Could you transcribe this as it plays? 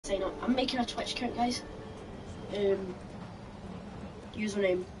Sign up. I'm making a Twitch account, guys.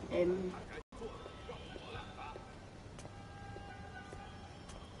 Username.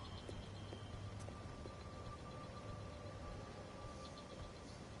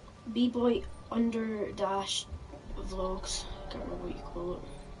 B-boy under dash vlogs. Can't remember what you call it.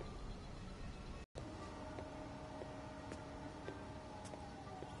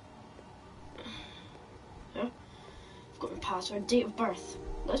 Yeah. I've got my password. Date of birth.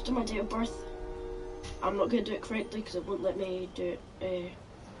 Let's do my date of birth. I'm not going to do it correctly because it won't let me do it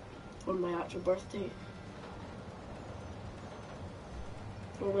on my actual birthday.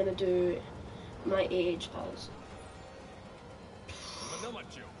 I'm going to do my age as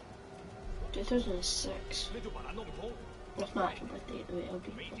 2006. That's my actual birthday. Wait, I'll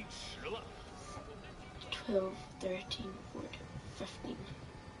be 12, 13, 14, 15.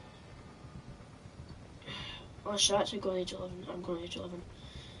 I should actually go age 11. I'm going age 11.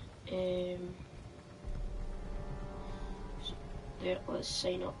 So there, let's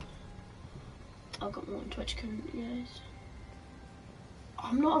sign up. I've got my own Twitch account, guys.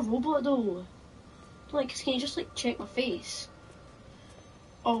 I'm not a robot though. Like, can you just like check my face?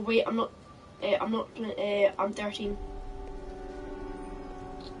 Oh wait, I'm not. I'm 13.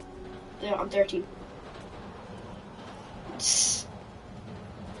 Yeah, I'm 13.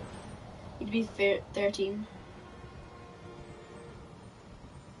 You'd be 13.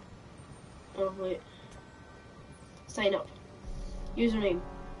 Oh wait. Sign up. Username.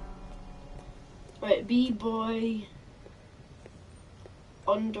 Right, B-boy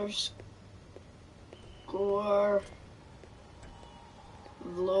underscore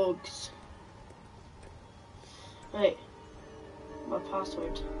vlogs. Right. My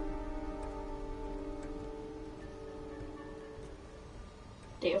password.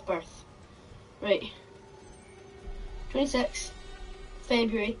 Date of birth. Right. 26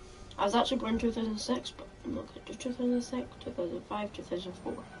 February. I was actually born in 2006, but I'm not going to do 2006, 2005,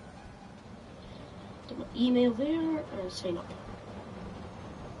 2004. Put my email there and sign up.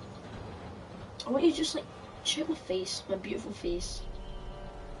 I want you to just like check my face, my beautiful face.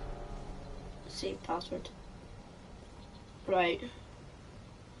 Save password. Right.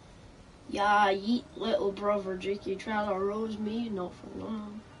 Yeah, yeet little brother Jakey, try to rose me, not for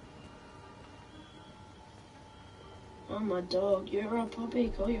long. I'm a dog, you're a puppy,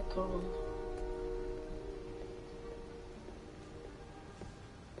 call your Kong.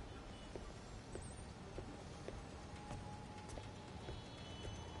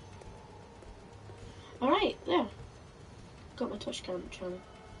 Alright, there. Got my Twitch channel.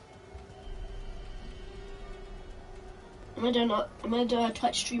 I'm gonna do a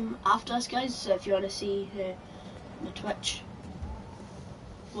Twitch stream after this, guys, so if you wanna see my Twitch,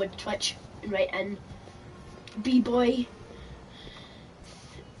 go to Twitch and write in B-boy,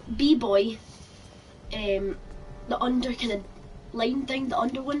 the under kind of line thing, the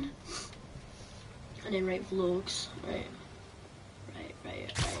under one, and then write vlogs. Right.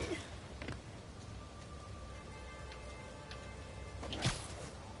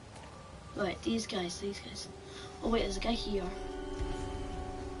 Right, these guys. Oh wait, there's a guy here.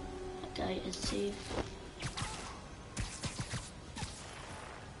 That guy is safe.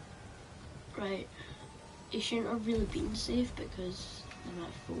 Right. He shouldn't have really been safe because I might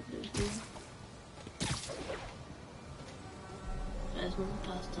have thought there was me. There's one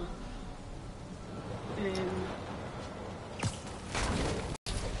pasta.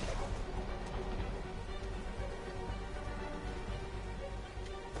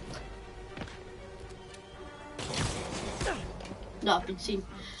 No, I've been seen.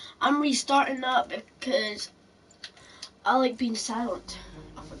 I'm restarting that because I like being silent.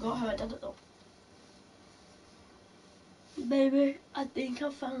 I forgot how I did it though. Baby, I think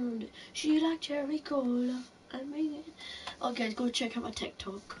I found it. She like cherry cola. I'm ringing. Oh guys, go check out my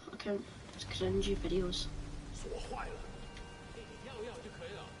TikTok account. It's cringy videos.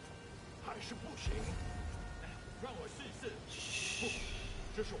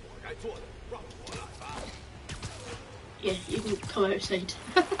 Yeah, you can come outside.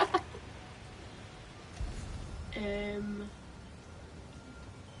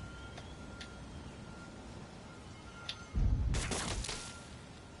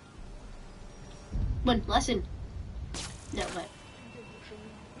 One, listen. No, what?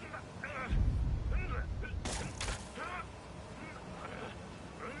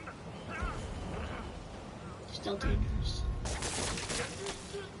 Still dangerous.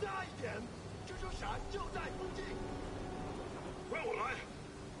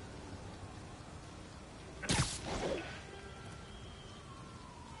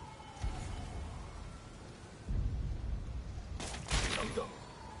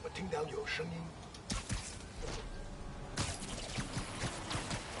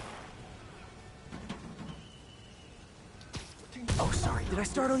 Oh, sorry. Did I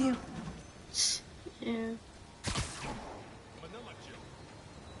startle you? Yeah.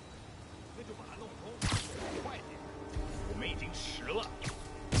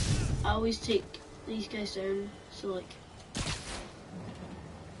 I always take these guys down, so like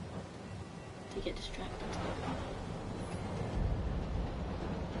they get distracted.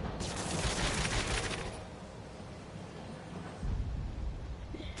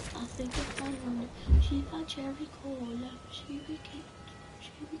 I think if I run it, she got cherry cola, she would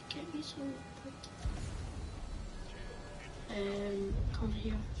get me so good. Come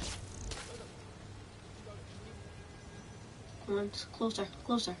here. Come on, closer,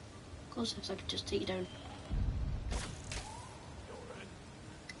 closer, closer, so I can just take you down.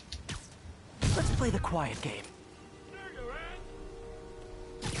 Let's play the quiet game.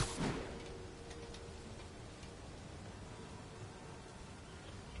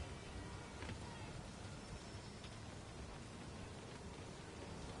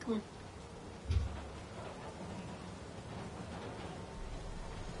 Come on.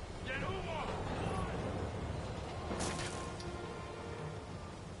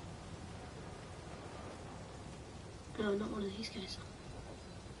 No, not one of these guys.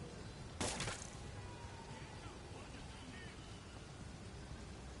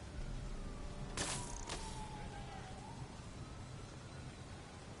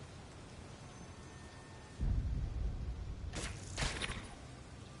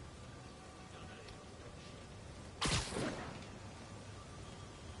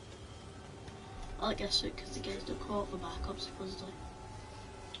 I guess it because the guys don't call it for backup supposedly.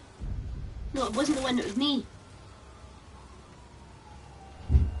 No, it wasn't the one, it was me.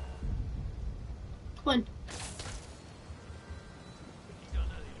 Come on.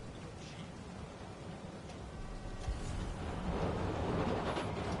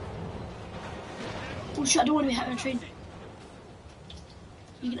 Oh shit, I don't want to be hit by a train.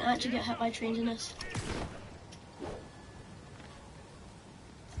 You can actually get hit by trains in this.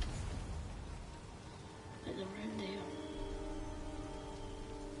 Like they're around there.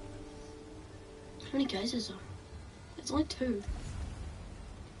 How many guys is there? It's only 2.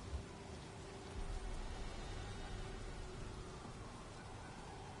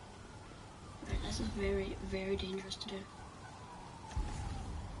 Right, this is very, very dangerous to do.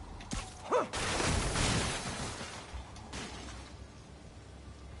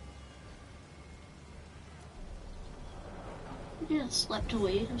 Yeah, it slipped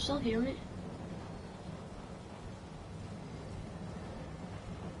away. I'm still here, right?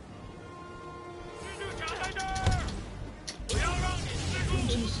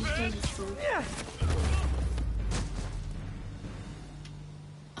 Jesus, these guys are strong.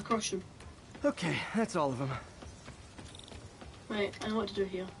 I crushed him. Okay, that's all of them. Right, I know what to do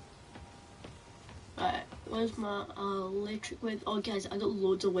here. Right, where's my electric web? Oh, guys, I got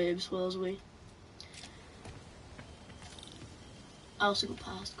loads of webs while I was away. I also got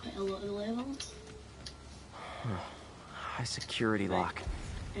past quite a lot of the levels. High security lock.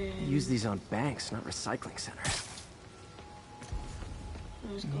 Use these on banks, not recycling centers.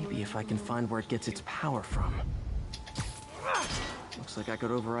 Maybe if I can find where it gets its power from. Looks like I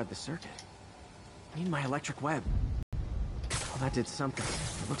could override the circuit. Need my electric web. Well, that did something.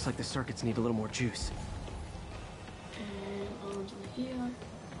 It looks like the circuits need a little more juice. And over here.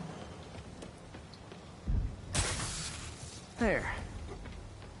 There.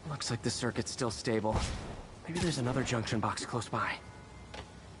 Looks like the circuit's still stable. Maybe there's another junction box close by.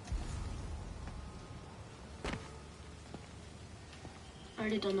 I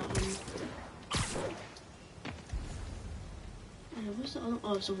already done that one. Where's the other?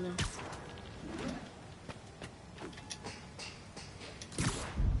 Oh, it's over there.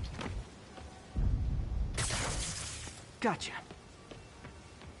 Gotcha.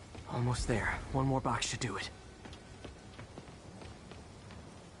 Almost there. One more box should do it.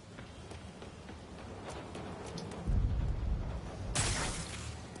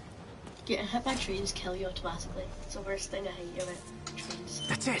 Getting hit by trains kill you automatically. It's the worst thing I hate about trains.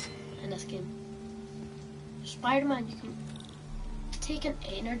 That's it. In this game. Spiderman, you can take an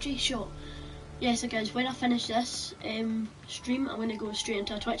energy shot. Yeah, so guys, when I finish this stream, I'm going to go straight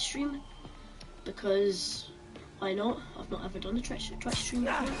into a Twitch stream. Because, why not? I've not ever done a Twitch stream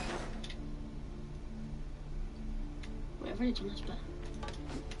before. Wait, I've already done this bit.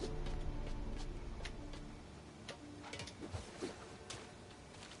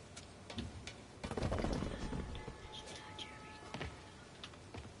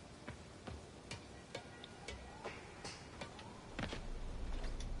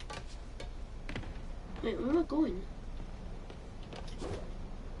 Wait, where am I going?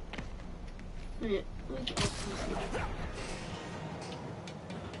 Wait, wait.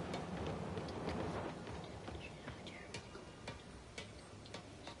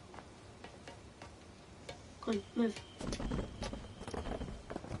 Go on, move.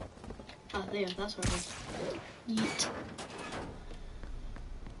 Ah, there, that's where it is. Yeet.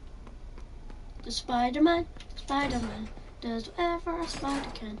 The Spiderman does whatever a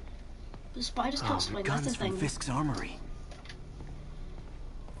spider can. The spiders can't swing, that's the guns from thing. Fisk's armory.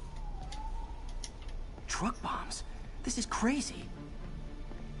 Truck bombs? This is crazy.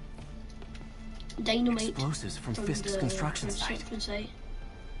 Dynamite. Explosives from Fisk's construction site.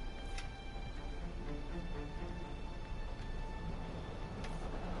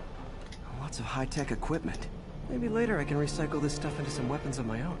 Lots of high-tech equipment. Maybe later I can recycle this stuff into some weapons of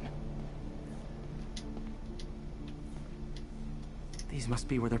my own. These must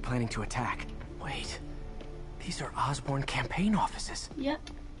be where they're planning to attack. Wait, these are Osborn campaign offices. Yep.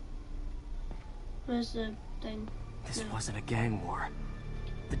 Where's the thing? This wasn't a gang war.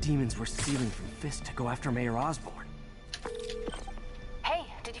 The demons were stealing from Fisk to go after Mayor Osborn. Hey,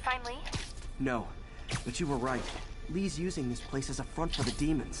 did you find Lee? No, but you were right. Lee's using this place as a front for the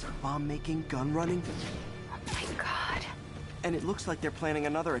demons. Bomb making, gun running. Oh my god. And it looks like they're planning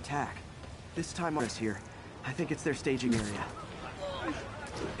another attack. This time on us here. I think it's their staging area.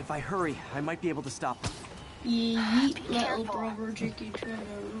 If I hurry, I might be able to stop them. Yeet, little brother Jiggy trying to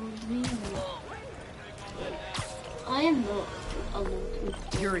ruin me. I am not alone.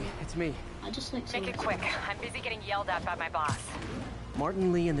 Yuri, it's me. I just like Make it quick. I'm busy getting yelled at by my boss.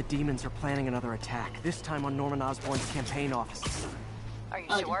 Martin Lee and the demons are planning another attack, this time on Norman Osborn's campaign offices. Are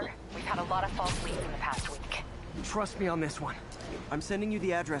you sure? We've had a lot of false leads in the past week. Trust me on this one. I'm sending you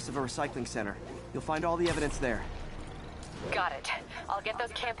the address of a recycling center. You'll find all the evidence there. Got it. I'll get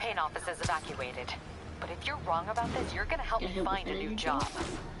those campaign offices evacuated. But if you're wrong about this, you're gonna help me find a new job.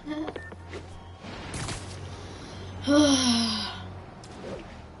 I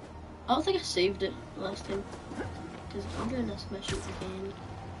don't think I saved it last time. Because I'm doing this mission again.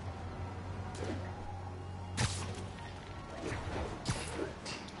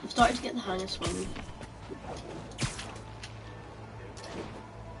 I've started to get the hang of swimming.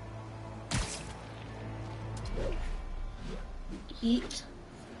 Yeet.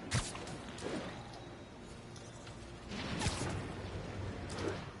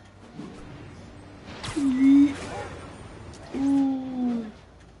 Yeet. Ooh.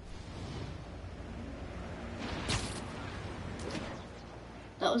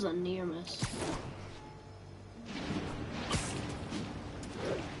 That was a near miss.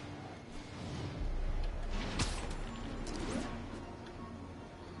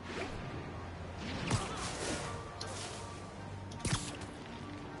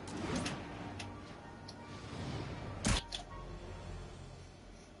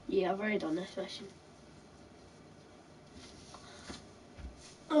 Yeah, I've already done this mission.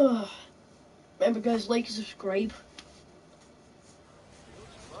 Remember guys, like and subscribe.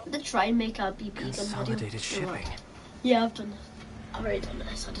 To try and make a BB gun video. Consolidated shipping. Yeah, I've done this. I've already done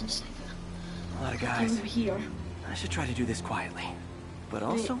this, I didn't say that. A lot of guys. Over here. I should try to do this quietly, but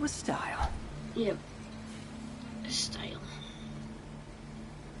also with style. Yep. Style.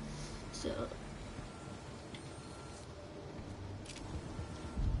 So.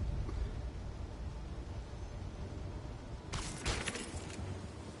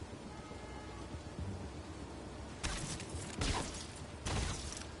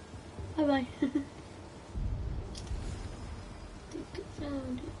 Bye bye. Think I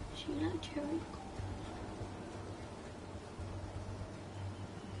found it. She not cherry.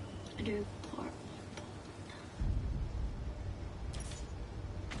 I do part.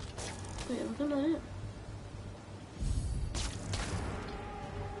 Wait, look at that.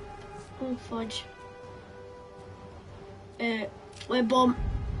 Oh fudge. Web bomb.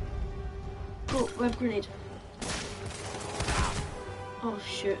 Oh, web grenade. Oh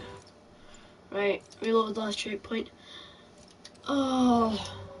shit. Right, reload the last checkpoint. Oh.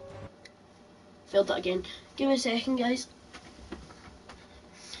 Failed that again. Give me a second, guys.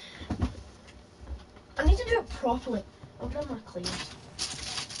 I need to do it properly. I'll grab my clears.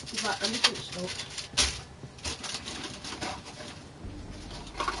 In fact, I'm just going to stop.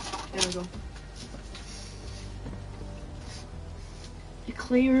 There we go. The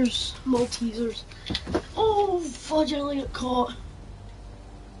clears, Maltesers. Oh, fudge, I only got caught.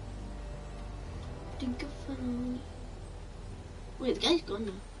 Think of wait, the guy's gone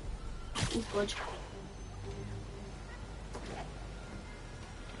now. Oh, fudge.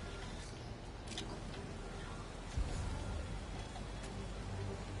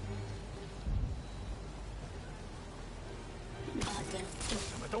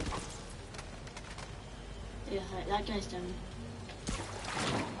 that guy's down.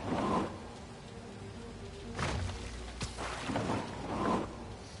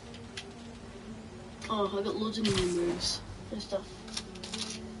 Oh, I got loads of new moves and stuff.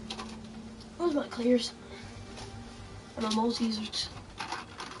 Those my clears. And my Maltesers.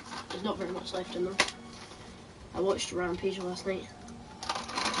 There's not very much left in them. I watched Rampage last night.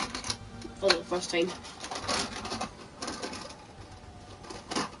 For the first time.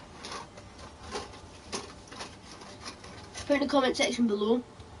 Put in the comment section below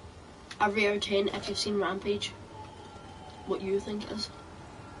a rare 10 if you've seen Rampage. What you think it is.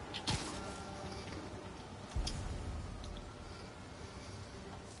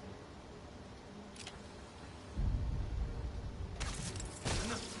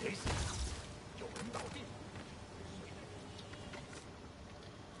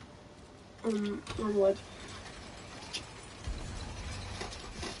 One wood.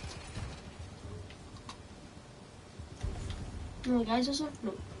 No guys, is there?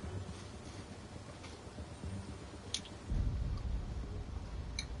 No.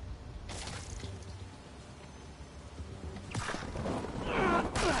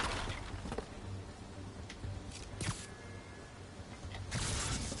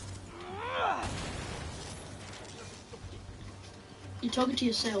 You're talking to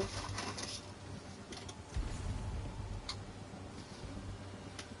yourself.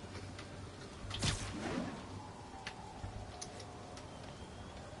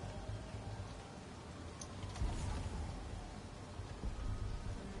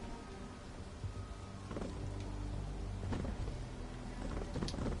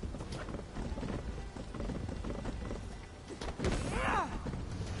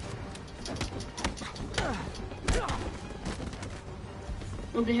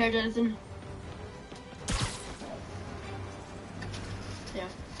 Nobody heard anything. Yeah.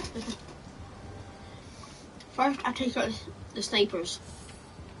 First, I take out the snipers.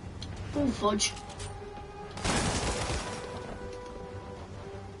 Oh, fudge.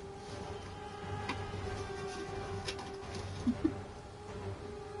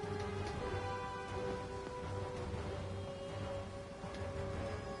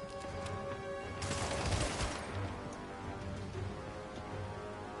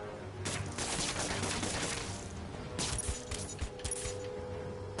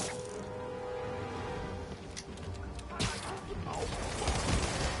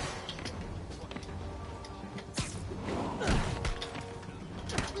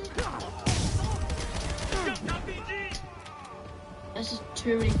 This is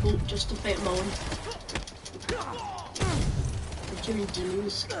too many folk just to fight them all. There's too many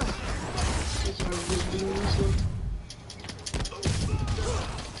demons. These are real demons.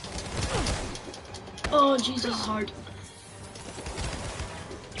 Oh Jesus, this is hard.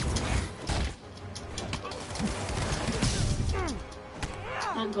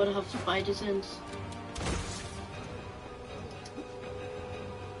 Thank God I have spider sense.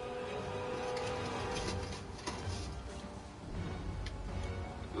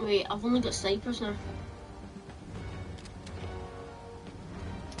 Wait, I've only got snipers now.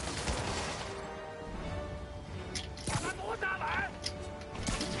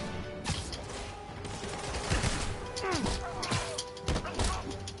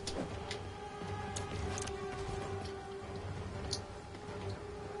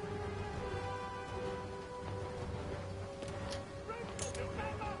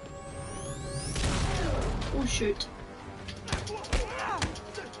 Oh shoot.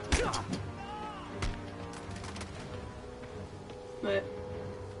 Right.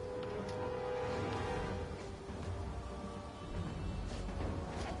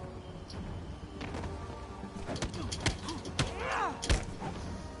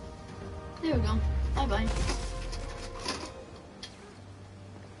 There we go. Bye bye.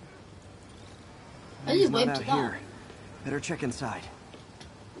 I just waved to that. Here. Better check inside.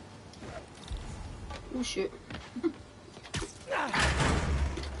 Oh shoot.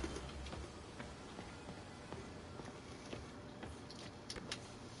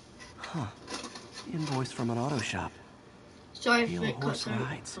 Huh. Invoice from an auto shop. Sorry Real if it horse cuts out.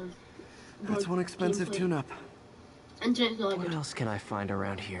 rides. That's one expensive gameplay. tune-up. Internet's not What good. else can I find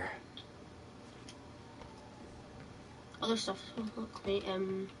around here? Other stuff. Look, wait,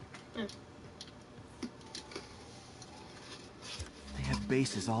 yeah. They have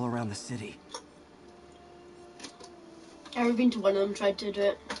bases all around the city. I've ever been to one of them, tried to do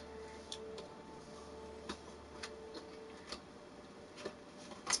it.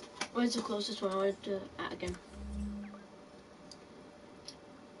 Where's the closest one? I want to do that again.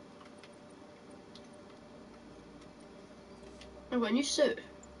 I've got a new suit.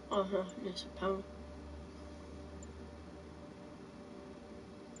 Oh no, it's a power.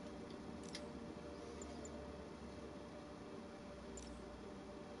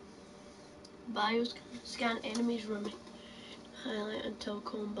 Bios scan enemies room. Highlight until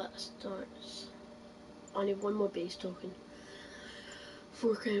combat starts. I need one more base token.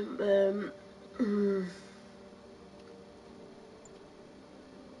 4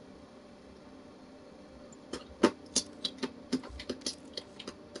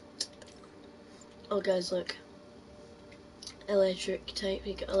 Oh guys, look. Electric type,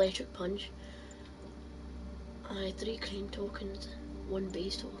 we got electric punch. 3 cream tokens, 1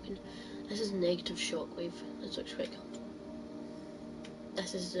 base token. This is negative shockwave. This looks quite cool.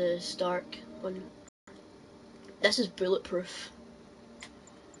 This is the Stark one. This is bulletproof.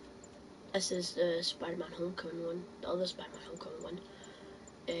 This is the Spiderman Homecoming one. The other Spiderman Homecoming one.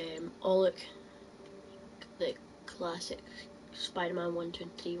 Oh look, the classic Spider-Man 1, 2,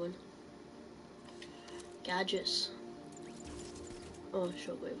 and 3 one. Gadgets. Oh,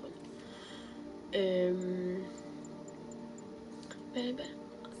 shockwave one. Baby,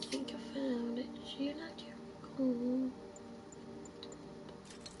 I think I found it. She let you go.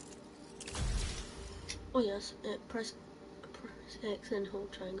 Oh yes, press X and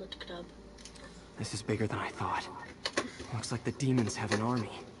hold triangle to grab. This is bigger than I thought. Looks like the demons have an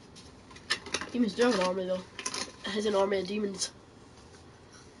army. Demons do have an army though. It has an army of demons.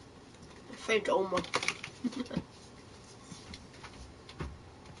 Fake armor.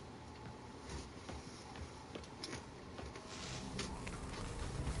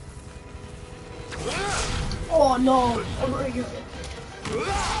 Oh no! Oh my god.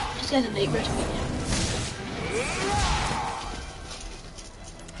 This guy's a nightmare to me.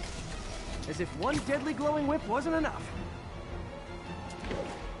 As if one deadly glowing whip wasn't enough.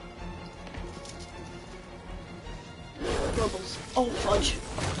 Bubbles. Oh fudge.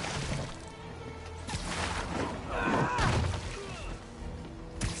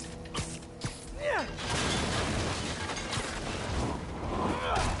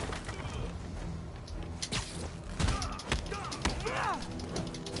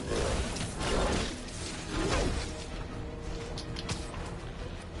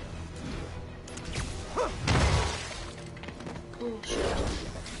 Oh shit.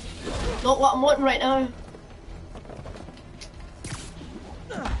 Not what I'm wanting right now.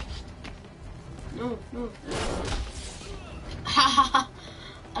 No, no. Ha ha ha!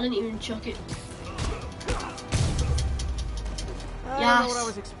 I didn't even chuck it. I don't know what I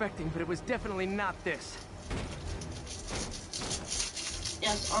was expecting, but it was definitely not this.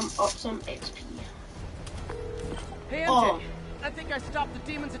 Yes, I'm up some XP. Hey MJ, Oh. I think I stopped the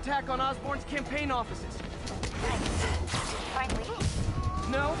demons' attack on Osborn's campaign offices. Finally.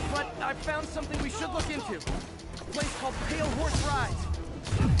 No, but I found something we should look into. A place called Pale Horse Rides.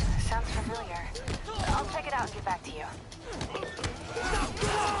 Sounds familiar. I'll check it out and get back to you.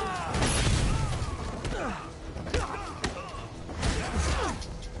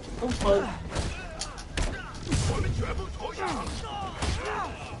 Oh fuck.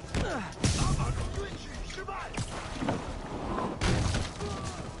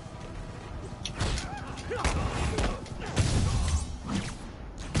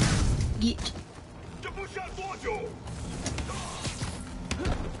 Yeet.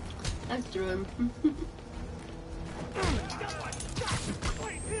 I threw him.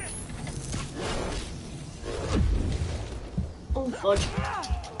 Oh fudge.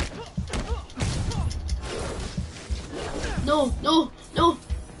 No, no, no!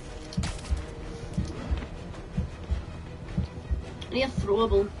 I need a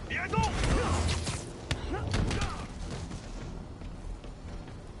throwable.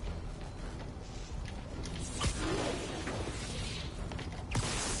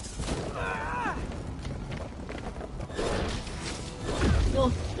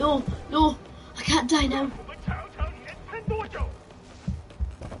 No, no, no! I can't die now.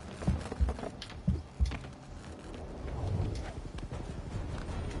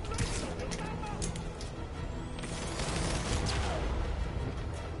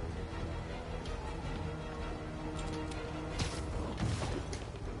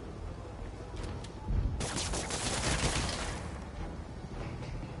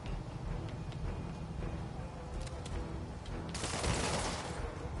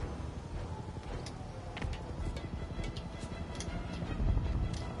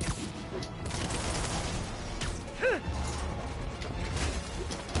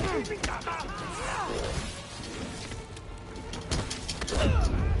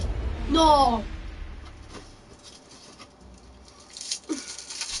 No!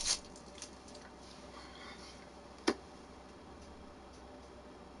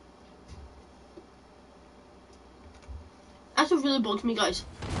 That's what really bugs me, guys.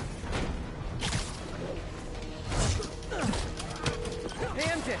 Hey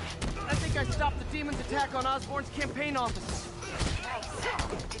MJ, I think I I stopped the demon's attack on Osborn's campaign offices. Nice.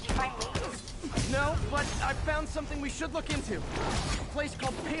 Did you find leads? No, but I found something we should look into. A place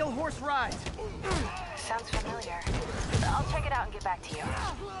called Pale Horse Ride. Sounds familiar. I'll check it out and get back to you.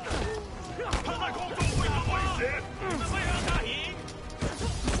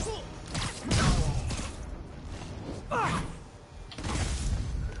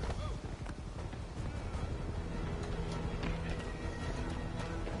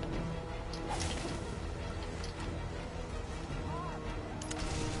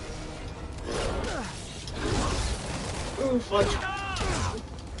 Oh, fudge.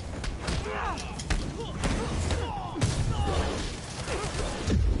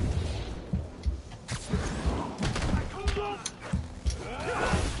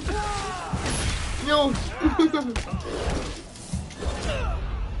 No.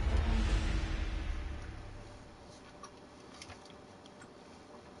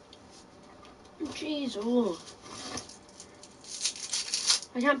 Jeez, oh.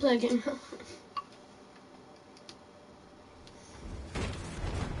 I can't play a game.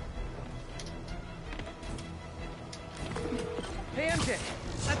 Hey, MJ.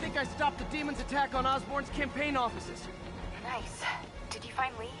 I think I stopped the demon's attack on Osborn's campaign offices. Nice. Did you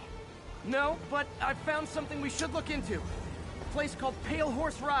find Lee? No, but I found something we should look into. A place called Pale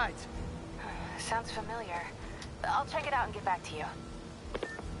Horse Rides. Sounds familiar. I'll check it out and get back to you.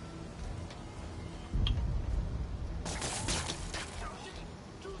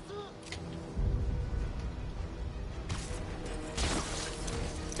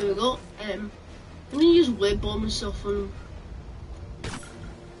 There we go. I'm gonna use web bomb and stuff on.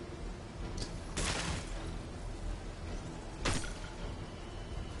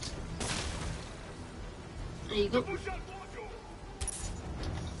 There you go.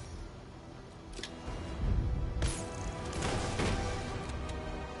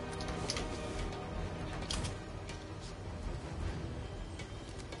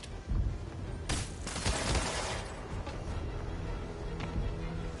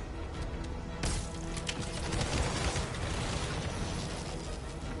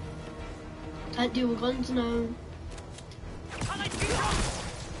 Can't deal with guns now.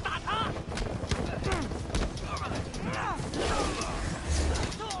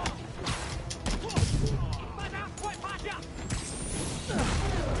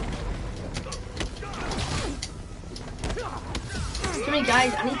 Come on,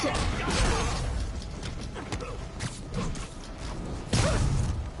 guys, I need to.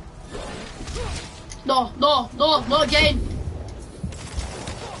 No, no, no, not again.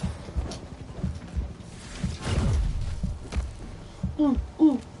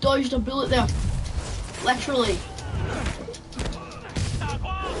 Ooh, dodged a bullet there. Literally.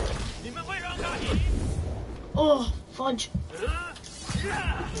 Oh, fudge.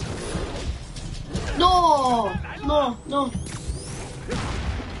 No, no, no.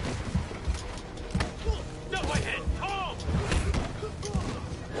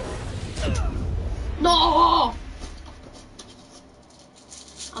 No!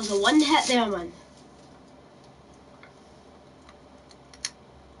 That was a one hit there, man.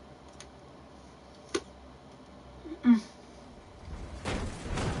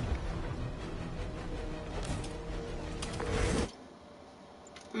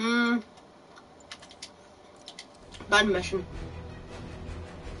 Bad mission.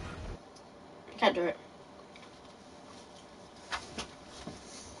 Can't do it.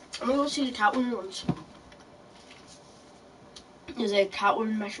 I'm gonna go see the Catwoman ones. There's a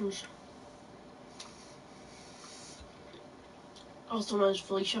Catwoman missions. Also known as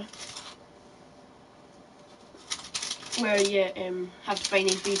Felicia. Where you have to find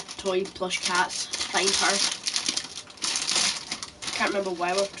every toy plush cats to find her. Can't remember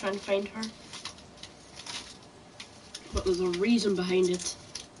why we're trying to find her. But there's a reason behind it.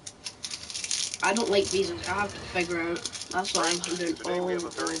 I don't like reasons, I have to figure out. That's why I'm doing Today all we have a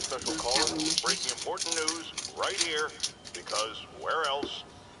very special call, Catwoman. breaking important news right here, because where else?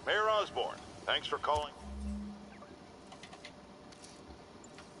 Mayor Osborn, thanks for calling.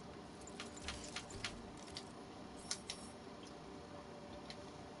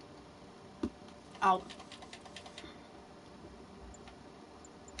 Ow.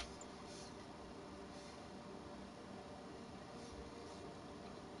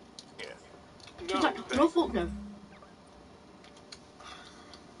 Is that no fault now?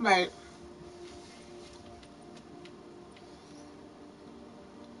 Right.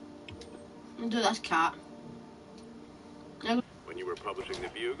 I'll do this cat. When you were publishing the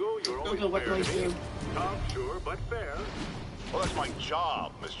Bugle, you were I'll always go what fair noise to me. do. Tough, sure, but fair. Well, that's my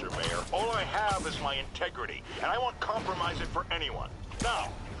job, Mr. Mayor. All I have is my integrity, and I won't compromise it for anyone. Now,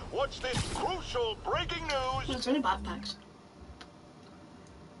 What's this crucial breaking news? There's only backpacks.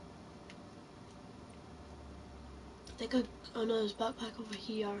 I think oh no, there's a backpack over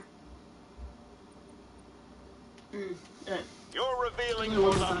here. Right. You're revealing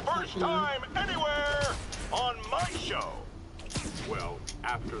for the first time anywhere on my show. Well,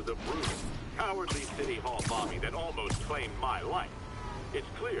 after the brutal, cowardly City Hall bombing that almost claimed my life, it's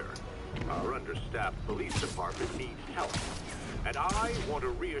clear our understaffed police department needs help. And I want to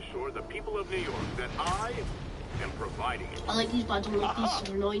reassure the people of New York that I am providing it. I like these, but I don't like these, so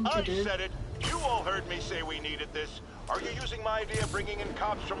they're annoying to do. I said it. You all heard me say we needed this. Are you using my idea of bringing in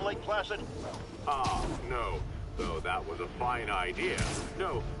cops from Lake Placid? No. Though that was a fine idea.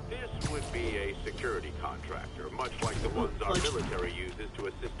 No, this would be a security contractor, much like the ones our military uses to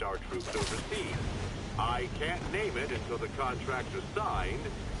assist our troops overseas. I can't name it until the contractor's signed,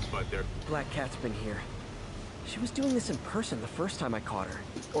 but they're... Black Cat's been here. She was doing this in person the first time I caught her.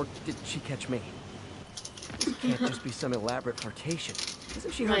 Or did she catch me? This can't just be some elaborate flirtation.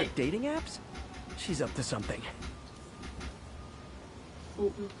 Isn't she heard of dating apps? She's up to something.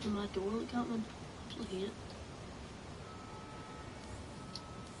 Open my door like that one. I hate it.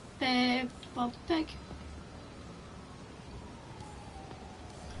 Peg, Bob, peg.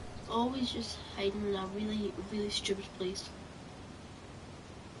 Always just hiding in a really, really stupid place.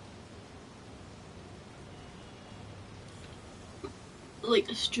 Like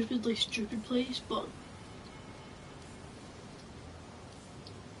a stupidly stupid place, but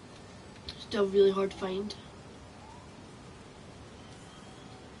still really hard to find.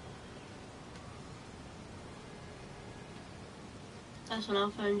 That's when I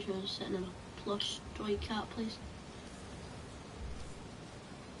found she was sitting in a plush toy cat place.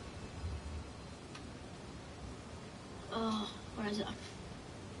 Oh, where is it?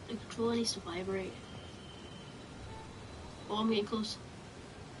 The controller needs to vibrate. Oh, I'm getting close.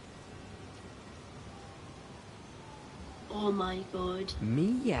 Oh my god.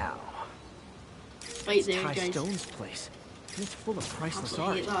 Meow. Right there, Ty guys. Stone's place. And it's full of priceless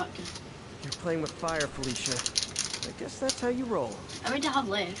Absolutely art. hate that. You're playing with fire, Felicia. I guess that's how you roll. How many do I have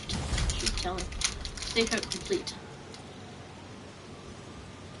left? Should tell me. Stakeout complete.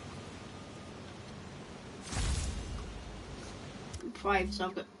 Five, so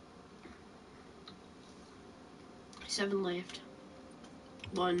I've got 7 left.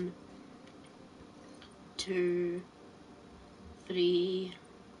 1, 2, 3,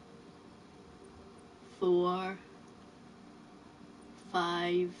 4,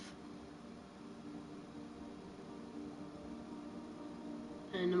 5.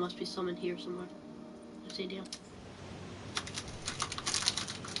 And there must be some in here somewhere. Let's see, deal.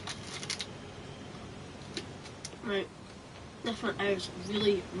 Right. This one is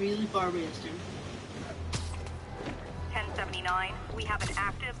really, really far away this time. 1079, we have an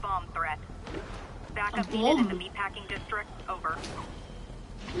active bomb threat. Backup A needed bomb? in the meatpacking district. Over.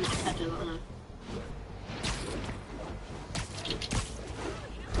 I'm just catching that now.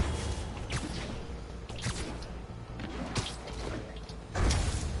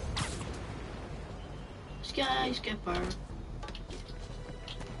 Skipper.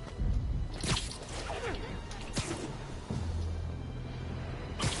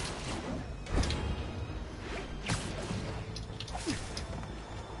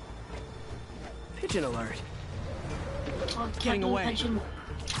 Pigeon alert. Oh, Getting away. Pigeon.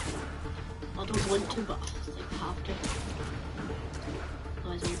 I don't want to, but I have to.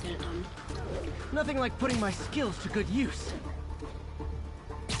 Otherwise I won't get it done. Nothing like putting my skills to good use.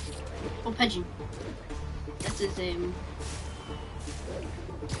 Oh, pigeon. This is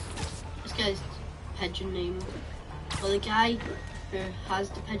this guy's pigeon name. Well, the guy who has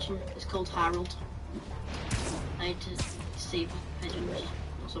the pigeon is called Harold. I need to save pigeons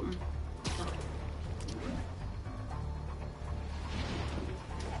or something.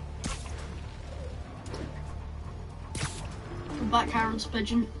 Come back, Harold's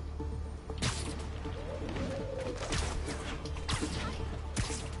pigeon.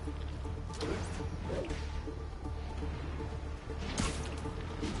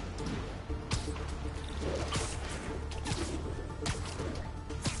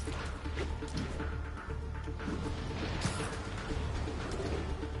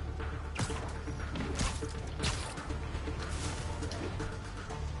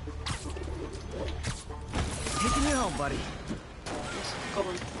 Taking you home, buddy. Yes, got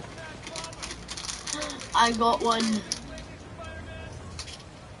one. I got one.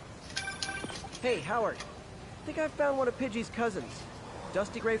 Hey, Howard. I think I found one of Pidgey's cousins.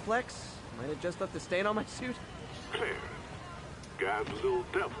 Dusty Gray Flex. Might have just left a stain on my suit. Clear. Guy's a little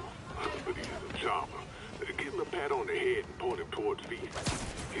devil, but he's a charmer. Give him a pat on the head and point him towards me.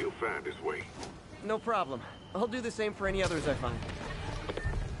 He'll found his way. No problem. I'll do the same for any others I find.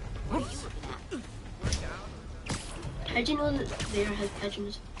 Oops. How do you know that there has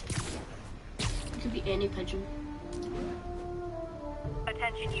pigeons? It could be any pigeon.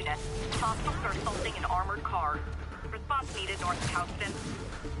 Attention units. Hostiles are assaulting an armored car. Response needed north of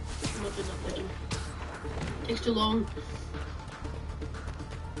Houston. Not enough pigeon. Takes too long.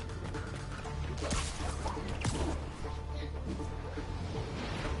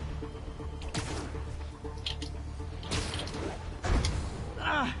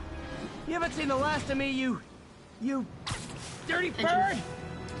 You haven't seen the last of me, you dirty Pigeon. bird!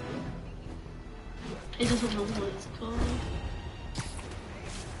 He doesn't know what it's called.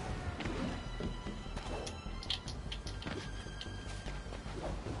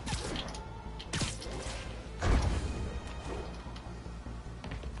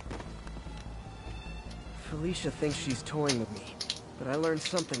 Felicia thinks she's toying with me, but I learned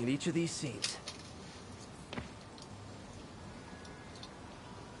something at each of these scenes.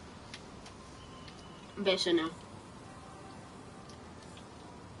 Better now.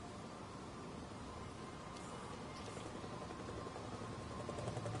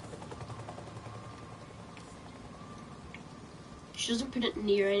 She doesn't put it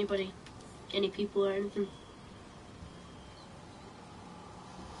near anybody, any people or anything.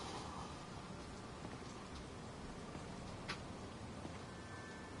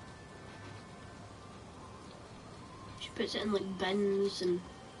 She puts it in like bins and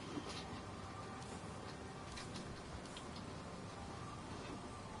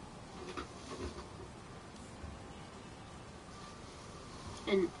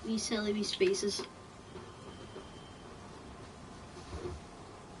these silly wee spaces.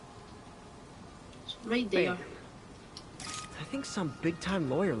 It's right there. Hey, I think some big-time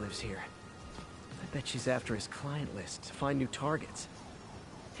lawyer lives here. I bet she's after his client list to find new targets.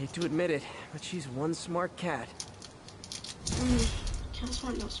 Hate to admit it, but she's one smart cat. Cats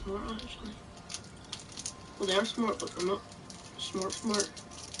aren't that smart, actually. Well, they are smart, but they're not smart.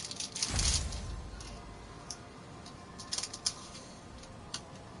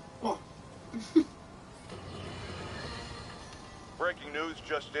 Oh. Breaking news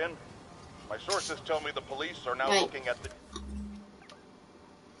just in. My sources tell me the police are now Right. looking at the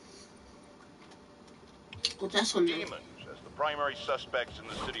Well, that's one now. demons as the primary suspects in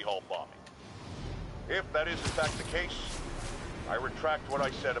the City Hall bombing. If that is in fact the case, I retract what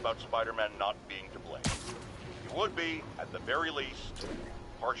I said about Spider-Man not being to blame. He would be, at the very least,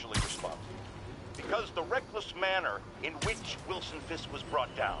 partially responsible. Because the reckless manner in which Wilson Fisk was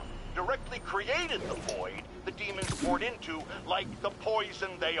brought down directly created the void the demons poured into like the poison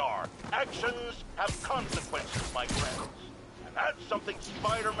they are. Actions have consequences, my friends. And that's something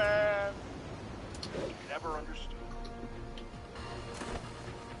Spider-Man never understood.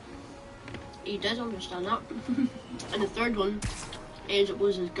 He does understand that. And the third one ends up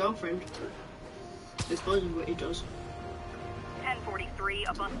losing his girlfriend because of what he does. 1043,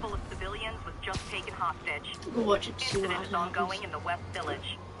 a bus full of civilians was just taken hostage. Go watch it to see what Incident is happens. ongoing in the West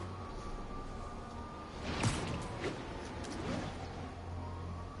Village.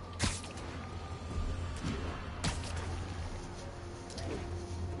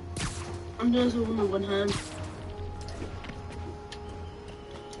 I'm doing this with only one hand.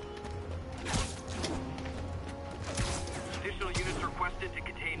 Additional units requested to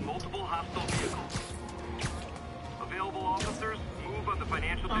contain multiple hostile vehicles. Available officers, move on the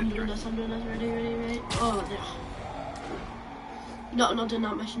financial I'm doing district. this, ready. Oh, yeah. No, I'm not doing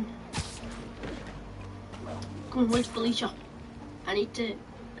that mission. Come on, where's Felicia? I need to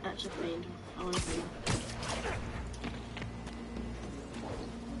actually find her. I want to find her.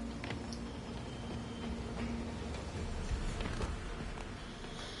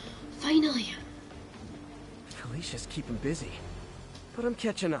 Finally! Felicia's keeping busy, but I'm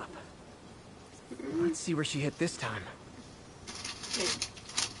catching up. Let's see where she hit this time. Right.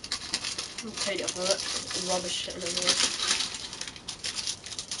 I'll tidy up all that rubbish sitting everywhere.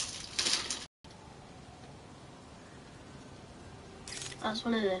 That's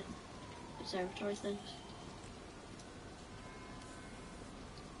one of the observatory things.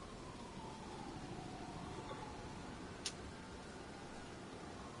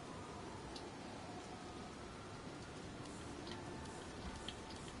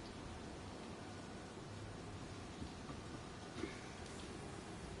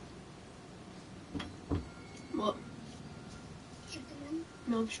 What?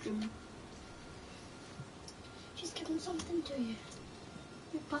 No, I'm streaming. She's giving something to you.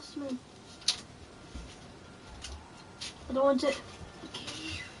 You passed me. I don't want it.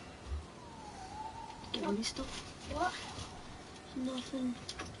 Okay. Giving me stuff. What? Nothing.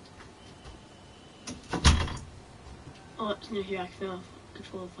 Oh, it's new here. I can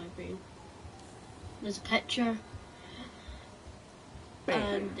control the vibrating. There's a picture.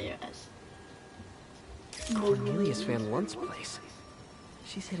 And there it is. Cornelius Van Lunt's place.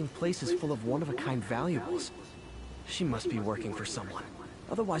 She's hitting places full of one-of-a-kind valuables. She must be working for someone.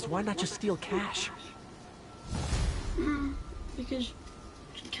 Otherwise, why not just steal cash? Because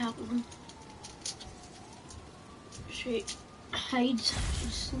she's Catwoman. She hides.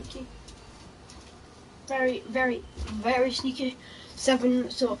 She's sneaky. Very, very, very sneaky. 7,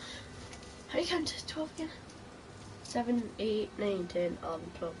 so... How do you count to 12 again? 7, 8, 9, 10,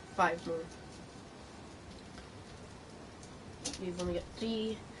 11, 12, 5 more. We've only got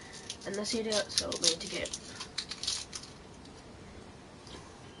 3 in this area, so we need to get...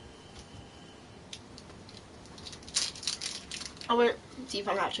 I want to see if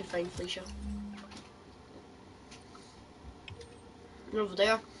I can actually find Felicia. They're over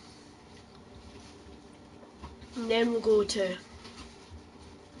there. And then we'll go to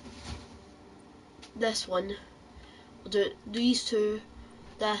this one. We'll do these two,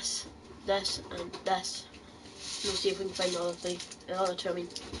 this, this, and this. And we'll see if we can find the other two, I mean.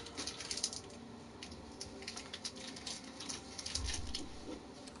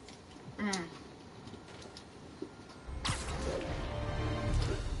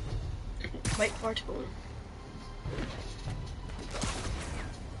 Quite far to go.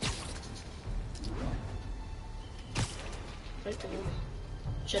 Right there.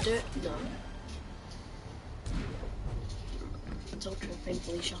 Should I do it? No. Let's all try to find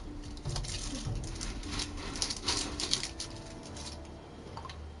Felicia.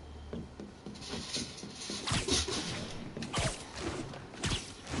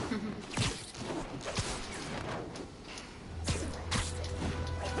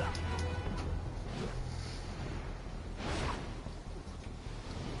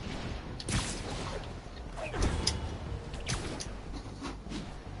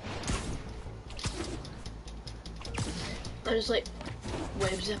 I just like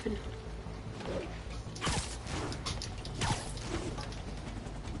web zipping.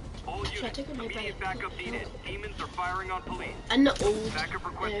 All units, immediate backup needed. Demons are firing on police. And the old Backup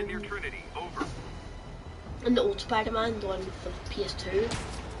requested near Trinity. Over. and the old Spiderman, the one for PS2,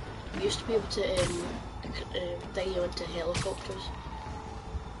 you used to be able to dive you into helicopters.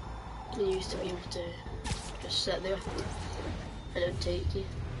 And you used to be able to just sit there and it would take you.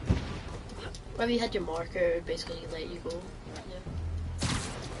 Whenever you had your marker, it would basically let you go. Yeah.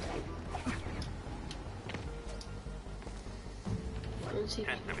 Let's see.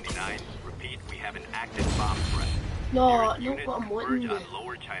 1079. Repeat, we have an active bomb threat. No, Nearest no, unit what I'm wanting. converge on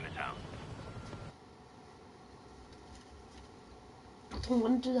Lower Chinatown. I don't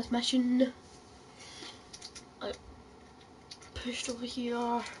want to do this mission. I pushed over here.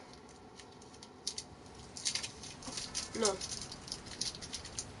 No.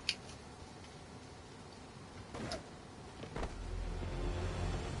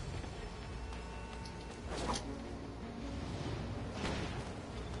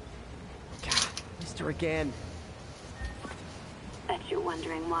 Missed her again. Bet you're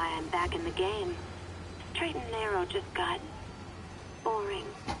wondering why I'm back in the game. Straight and narrow just got boring.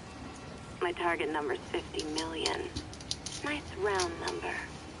 My target number's 50 million. Nice round number,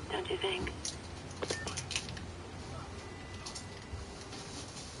 don't you think?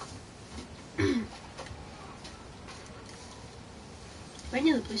 Right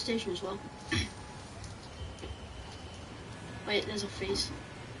near the police station as well. Wait, there's a face.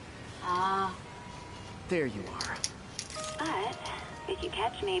 Ah. There you are. But if you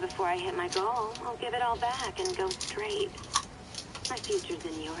catch me before I hit my goal, I'll give it all back and go straight. My future's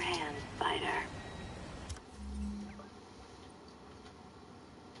in your hands, Spider.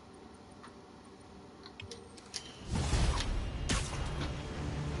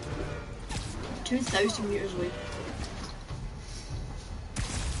 $2,000 away.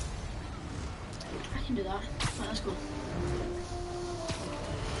 I can do that. Right, let's go.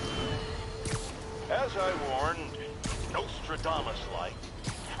 As I warned, Nostradamus-like,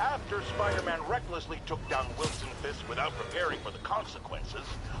 after Spider-Man recklessly took down Wilson Fisk without preparing for the consequences,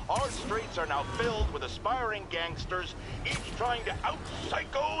 our streets are now filled with aspiring gangsters, each trying to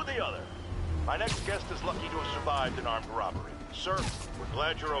out-psycho the other. My next guest is lucky to have survived an armed robbery. Sir, we're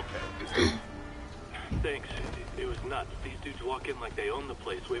glad you're okay. Thanks. It was nuts. These dudes walk in like they own the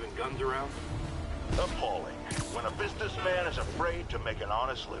place, waving guns around. Appalling. When a businessman is afraid to make an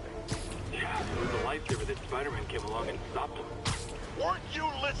honest living. Yeah, it was a lifesaver that Spider-Man came along and stopped him. Weren't you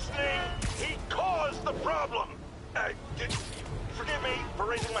listening? He caused the problem! Forgive me for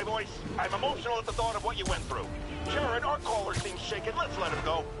raising my voice. I'm emotional at the thought of what you went through. Jared, our caller seems shaken. Let's let him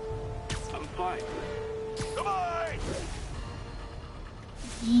go. I'm fine. Goodbye!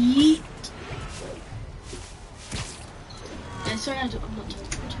 Yeet. Yeah, sorry, I'm not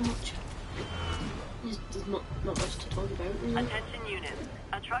talking too much. There's not much to talk about, really. Attention units.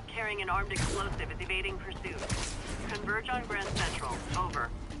 A truck carrying an armed explosive is evading pursuit. Converge on Grand Central. Over.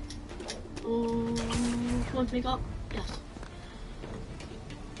 Oh, come on, pick up. Yes.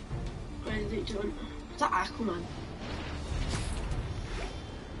 Where are they doing? Is that Aquaman?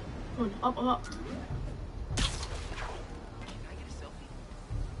 Come on, up.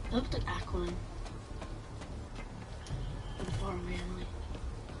 That looks like Aquaman. I'm far away, anyway.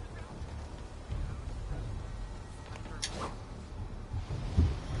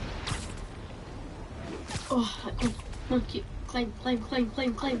 Oh, come on, keep, climb.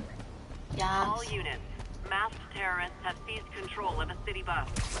 Yes. All units. Masked terrorists have seized control of a city bus.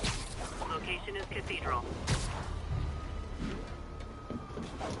 Location is Cathedral.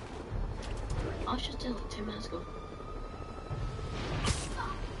 I should do like 10 minutes ago.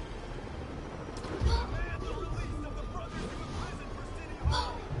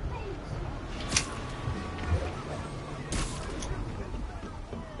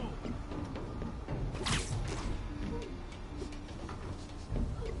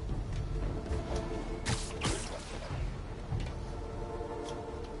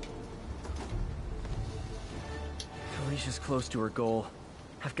 Alicia's close to her goal.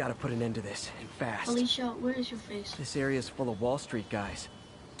 I've got to put an end to this, and fast. Alicia, where is your face? This area's full of Wall Street guys.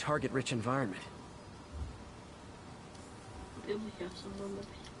 Target-rich environment. Maybe we have someone with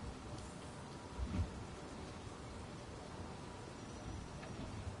me.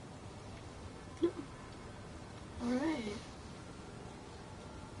 No. Alright.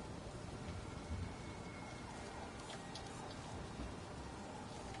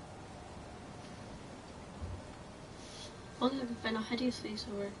 As long as I can find a hideous face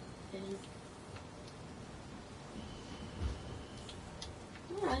over in.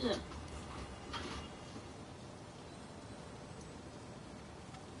 Where is it?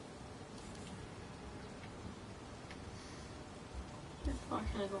 How far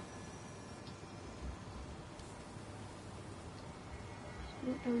can I go? It's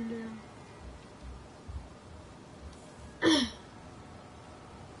not down there.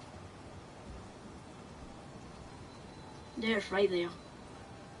 There's right there.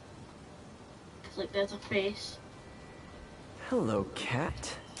 Cause like there's a face. Hello,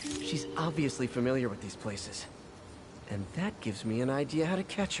 cat. She's obviously familiar with these places. And that gives me an idea how to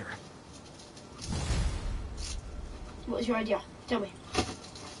catch her. What is your idea? Tell me.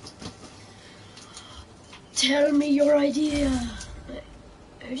 Tell me your idea.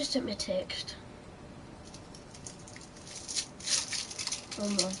 Who just sent me a text?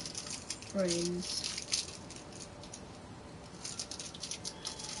 From my friends.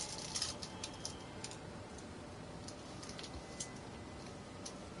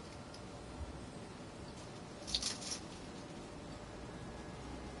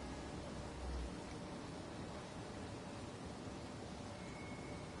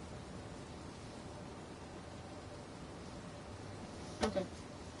 Okay.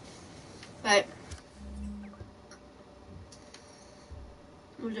 Right.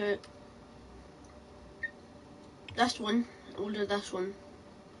 We'll do this one. We'll do this one.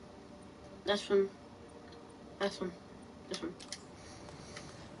 This one. This one. This one.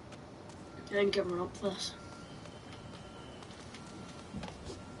 And then give her up for this.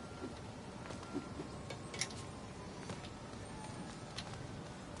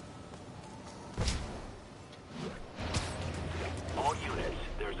 All units,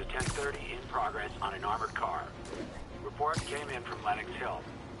 there's a 1030 in progress on an armored car. Report came in from Lenox Hill.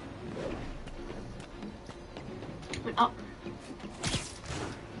 Went up.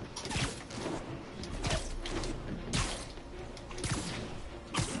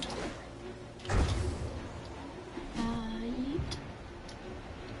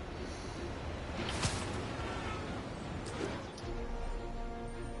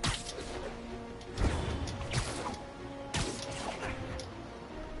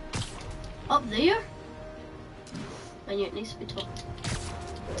 Up there? And yet it needs to be top.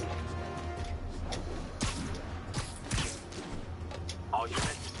 All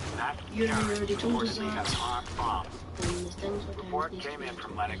units, masked You terrorists already told us reportedly that. have armed bombs. And the things are Report came in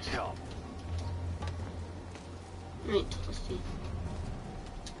from Lenox Hill. Right, let's see.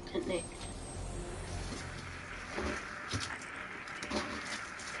 Connect.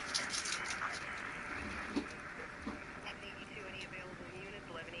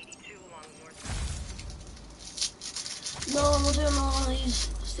 No, I'm not doing all of these.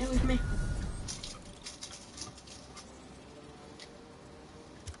 Stay with me.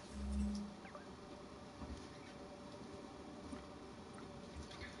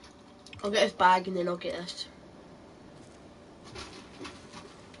 I'll get his bag and then I'll get this.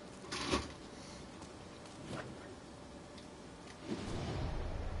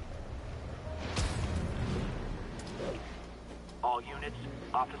 All units,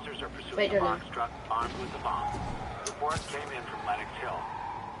 officers are pursuing Wait, a no, no. box truck armed with a bomb. Reports came in from Lenox Hill.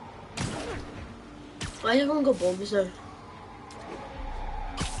 Why does everyone got bombs now?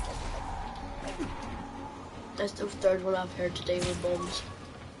 That's the third one I've heard today with bombs.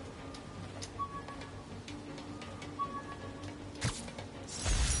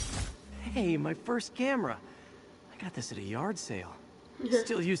 Hey, my first camera. I got this at a yard sale.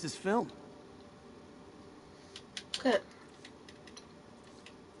 Still uses film. Okay.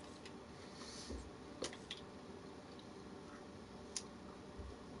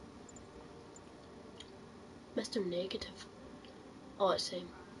 Mr. Negative. Oh, it's him.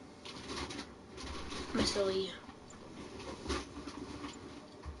 Mr. Lee.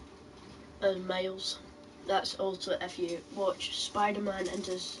 And Miles. That's also if you watch Spider-Man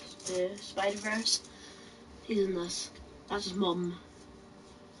into the Spider-Verse. He's in this. That's his mum.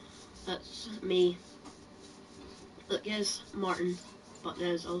 That's me. Look, yes, Martin. But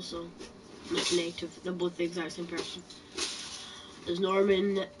there's also Mr. Negative. They're both the exact same person. There's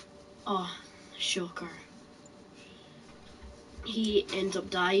Norman. Oh, shocker. He ends up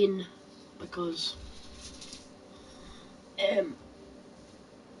dying because he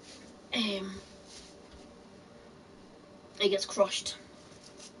gets crushed.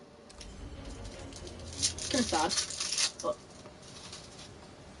 Kind of sad, but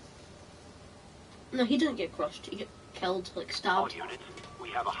no, he didn't get crushed. He get killed, like All stabbed. units, we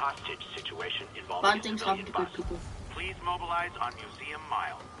have a hostage situation involving Bad a things civilian happen to bus. good people. Please mobilize on Museum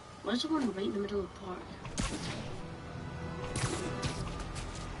Mile. Where's the one right in the middle of the park?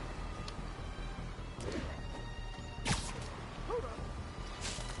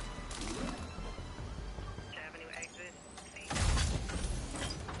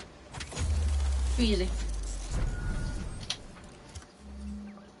 Easy.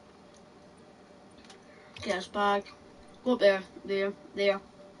 Get his bag. Go up there, there, there,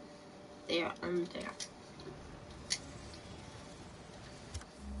 there, and there.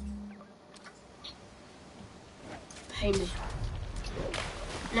 Behind me.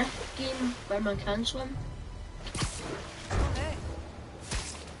 Next game where man can swim.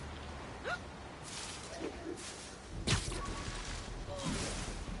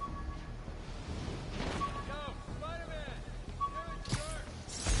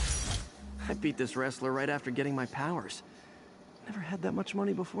 I beat this wrestler right after getting my powers. Never had that much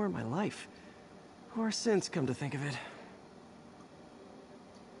money before in my life. Or since, come to think of it.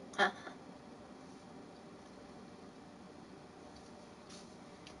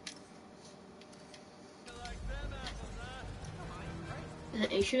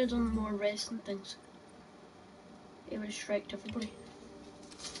 He should have done more wrestling things. He would have shreked everybody.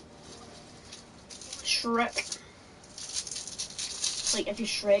 Shrek. Like if you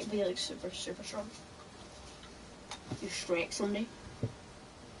Shrek, be like super strong. You Shrek somebody.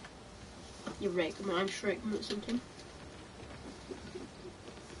 You wreck them and Shrek them at the same time.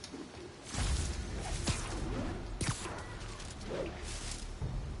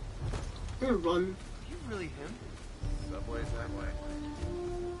 I'm gonna run. Are you really him? Subway's that way.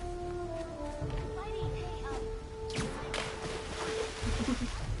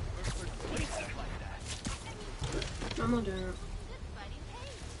 I'm not doing it.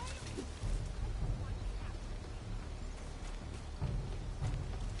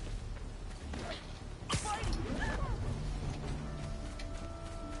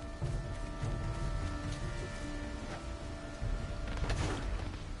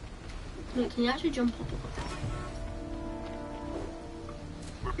 Wait, can you actually jump up?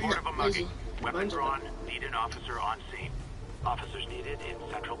 Report of a No, mugging. easy. Weapon Mine's drawn. Need an officer on scene. Officers needed in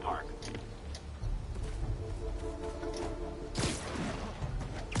Central Park.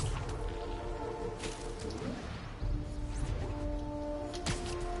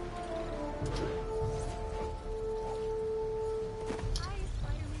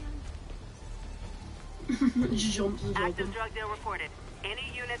 Jumps is Active open. drug deal reported.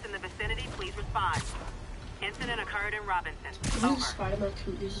 Any units in the vicinity, please respond. Incident occurred in Robinson. Even Over. Spiderman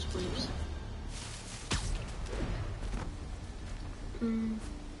couldn't use his waves. Oh,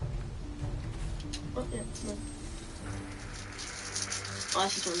 yeah, no. Oh,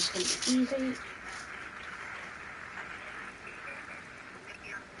 this one's gonna be easy.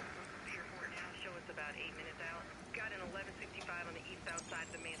 Show us about 8 minutes out. Got an 1165 on the east south side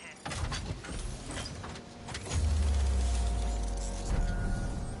of the Manhattan.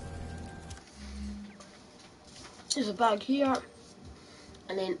 There's a bag here.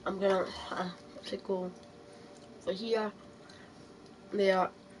 And then I'm gonna have to go for here, there,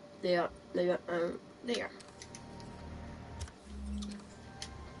 there, there, and there.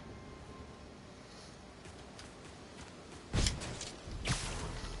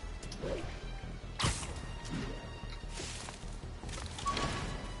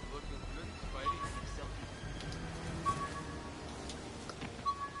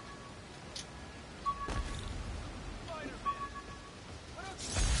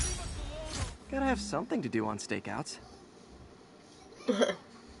 Gotta have something to do on stakeouts.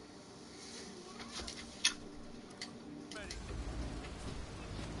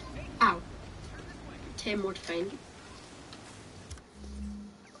 Ow. 10 more to find.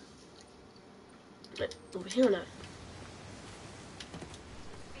 Right, over here now.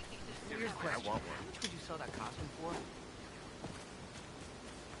 Here's what I want. How much would you sell that costume for?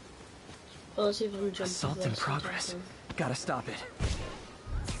 Well, let's see if I can jump. Assault in progress. Gotta stop it.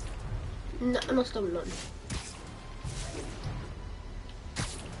 No, I'm not stopping nothing.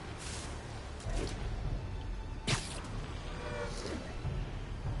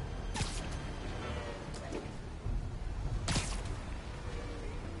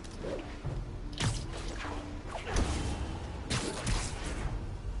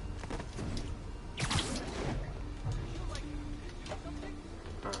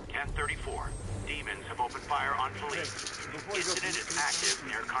 Demons have opened fire on police. Incident is active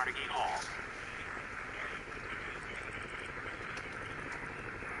near Carnegie Hall.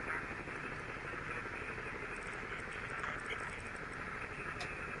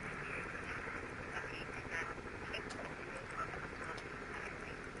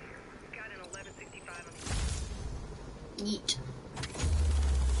 Got an 1165 on Yeet.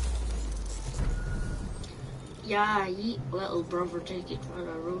 Yeah, yeet, little brother, take it for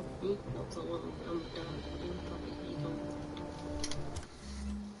the road. Not for long, I'm done.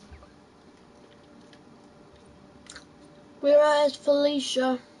 Where is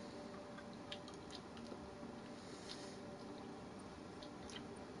Felicia?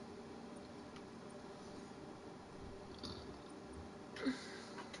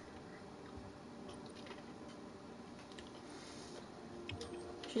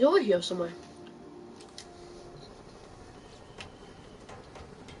 She's over here somewhere.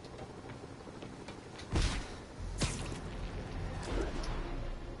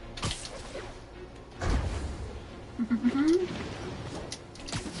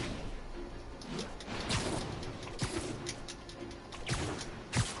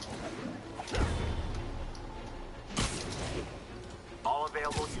 All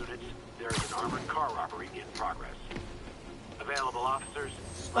available units, there is an armored car robbery in progress. Available officers.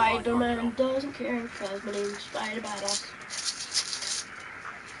 Spiderman doesn't care because my name's Spider Badass.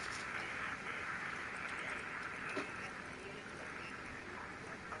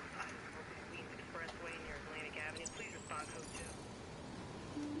 Expressway near Atlantic Avenue. Please respond code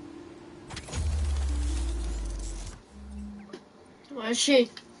 2. Where is she?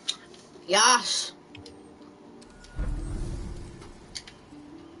 Yes.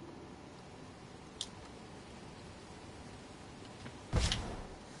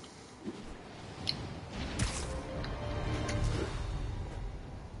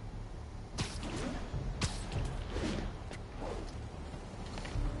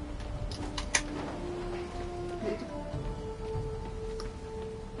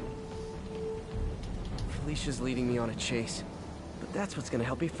 Felicia's leading me on a chase, but that's what's gonna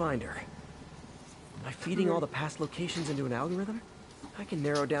help me find her. By feeding all the past locations into an algorithm, I can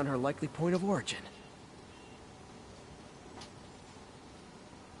narrow down her likely point of origin.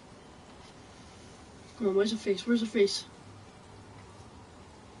 Come on, where's her face? Where's her face?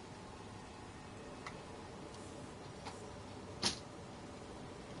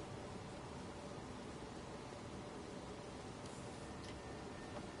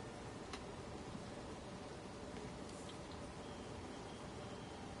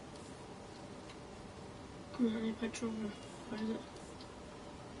 Come on, I need picture over. Where is it?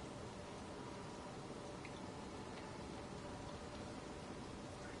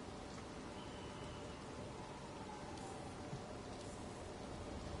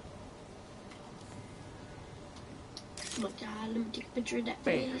 Oh my god, let me take a picture of that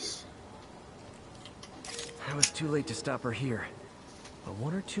Bam. face. I was too late to stop her here, but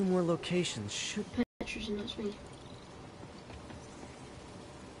one or two more locations should... Pictures and that's me.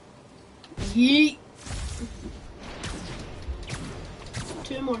 Yeet!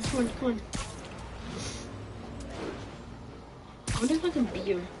 Two more, come on, come on. I wonder if I can beat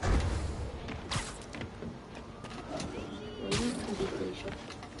her. I wonder if I can beat Felicia.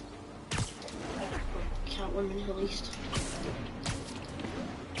 Catwoman at least.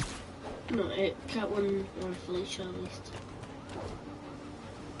 No, Catwoman or Felicia at least.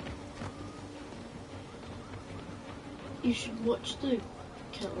 You should watch the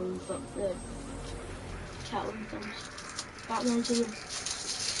Catwoman films. Batman's in them.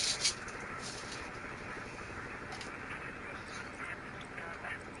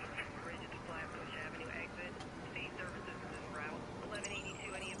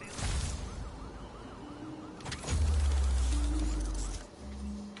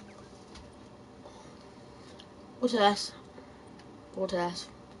 What's this? What is?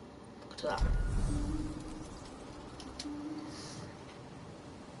 Look at that.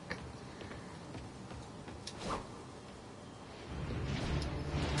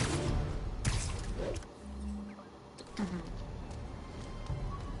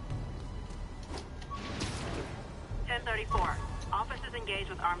 Officers engaged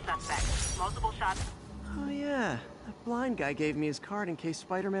with armed suspects. Multiple shots. Oh yeah, that blind guy gave me his card in case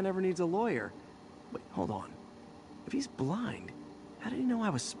Spider-Man ever needs a lawyer. Wait, hold on. If he's blind, how did he know I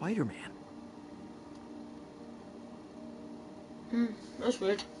was Spider-Man? That's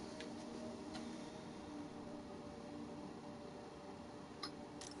weird.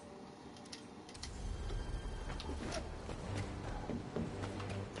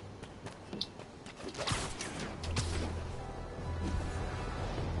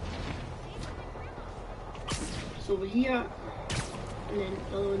 It's over here, and then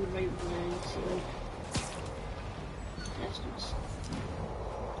another one on the right where you see like distance.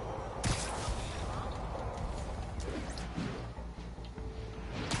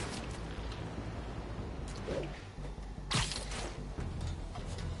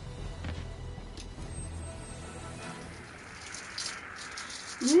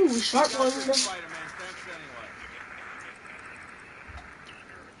 Ooh, sharp one. Spider-Man, thanks anyway.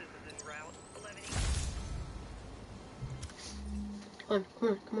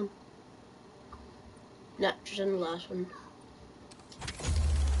 Come on. Nah, just in the last one.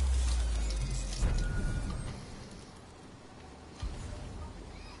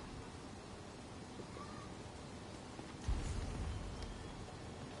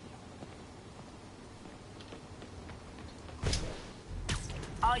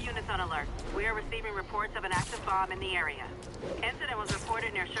 All units on alert. We are receiving reports of an active bomb in the area. Incident was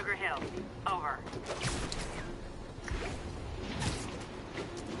reported near Sugar Hill. Over.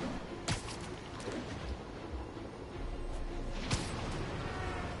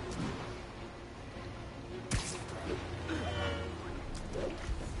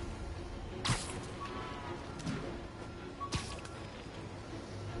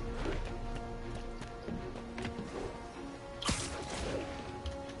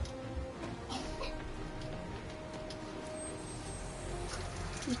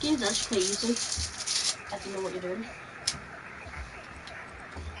 This game's actually quite easy if you know what you're doing.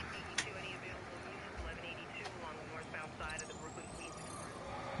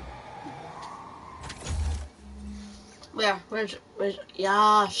 Where's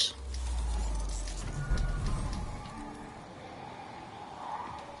Yash?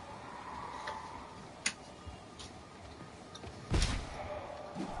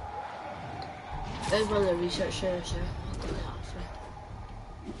 There's one of the researchers here.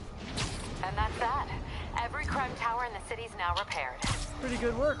 And that's that. Every crime tower in the city's now repaired. Pretty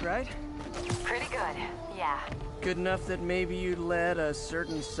good work, right? Pretty good, yeah. Good enough that maybe you'd let a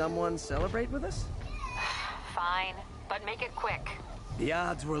certain someone celebrate with us? Fine, but make it quick. The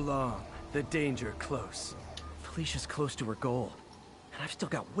odds were long, the danger close. Felicia's close to her goal, and I've still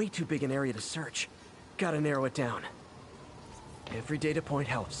got way too big an area to search. Gotta narrow it down. Every data point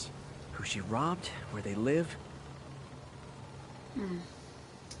helps. Who she robbed, where they live.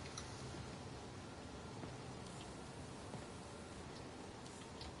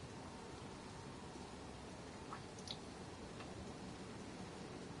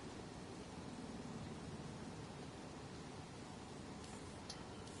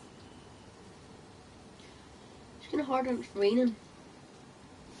 It's kind of hard when it's raining.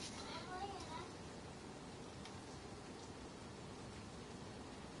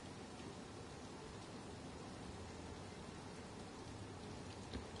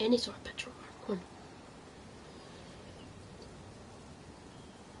 Any sort of picture. Come on.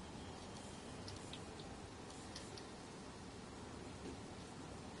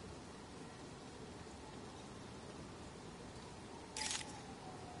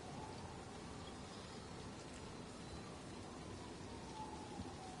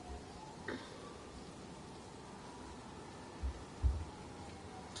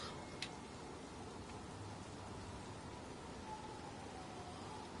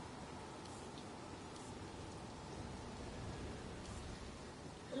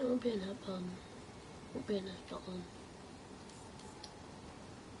 Won't be in that bun. Won't be in this button.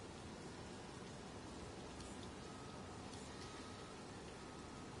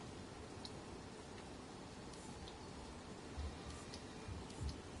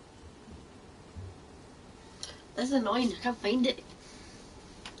 This is annoying, I can't find it.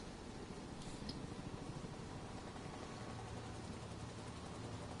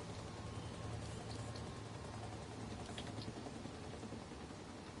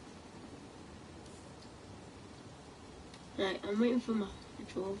 Right, I'm waiting for my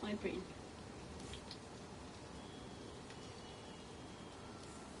controller vibrating.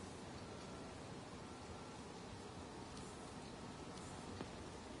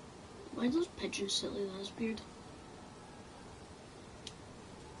 Why are those pigeons silly? That's weird.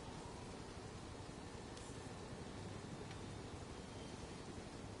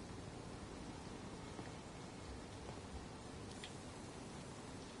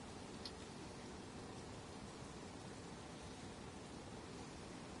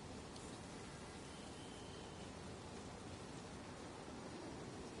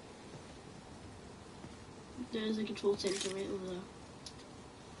 There's a control center right over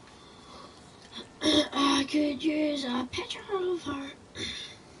there. I could use a picture of her.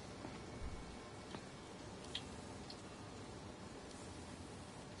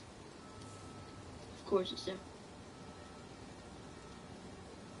 Of course it's there.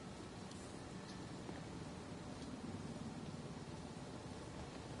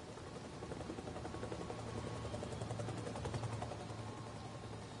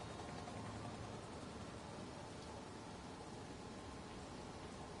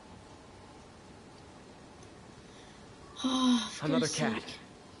 Oh, another cat.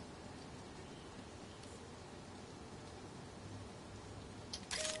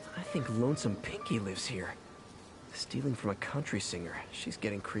 I think Lonesome Pinky lives here. Stealing from a country singer. She's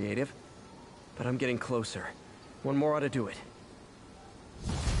getting creative. But I'm getting closer. One more ought to do it.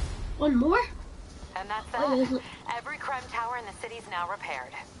 One more? And that's that. Every crime tower in the city's now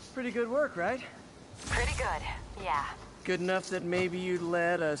repaired. Pretty good work, right? Pretty good, yeah. Good enough that maybe you'd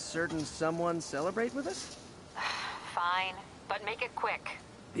let a certain someone celebrate with us? Fine, but make it quick.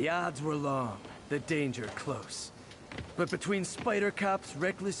 The odds were long, the danger close. But between Spider Cop's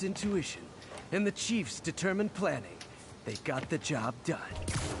reckless intuition and the Chief's determined planning, they got the job done.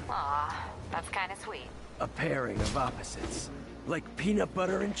 Aw, that's kind of sweet. A pairing of opposites, like peanut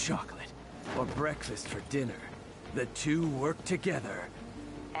butter and chocolate, or breakfast for dinner. The two work together.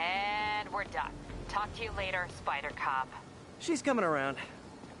 And we're done. Talk to you later, Spider Cop. She's coming around,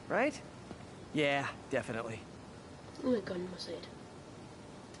 right? Yeah, definitely. Oh my god, on my side.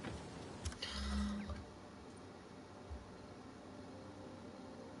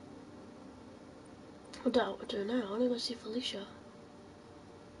 What do I do now? I want to go see Felicia.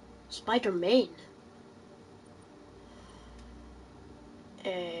 Spider-Man.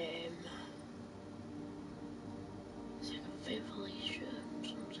 See if I can find Felicia.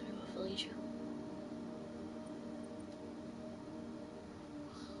 Something about Felicia.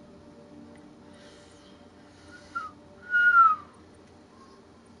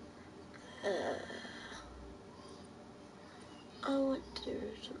 I want to do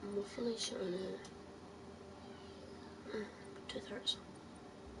something with Felicia on it. 2/3.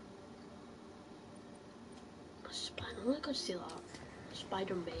 I want to go see that.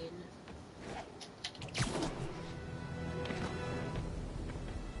 Spider-Man.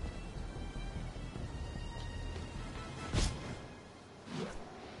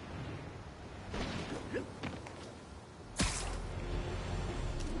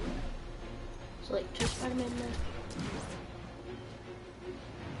 So like 2 Spider-Man there.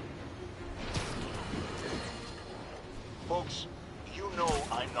 Folks, you know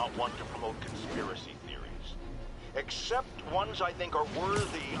I'm not one to promote conspiracy theories. Except ones I think are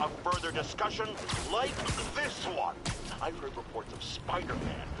worthy of further discussion, like this one. I've heard reports of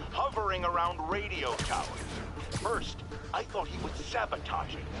Spider-Man hovering around radio towers. First, I thought he was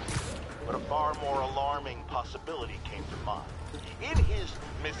sabotaging them. But a far more alarming possibility came to mind. In his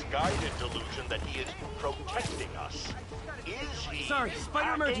misguided delusion that he is protecting us, is he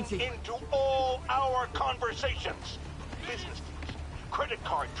Spider emergency into all our conversations? Business deals, credit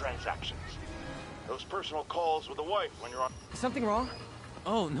card transactions, those personal calls with the wife when you're on... Something wrong?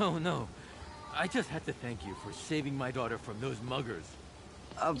 Oh, no. I just had to thank you for saving my daughter from those muggers.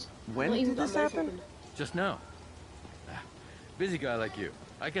 When did this happen? Just now. Busy guy like you.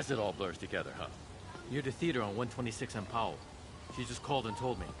 I guess it all blurs together, huh? Near the theater on 126 and Powell. She just called and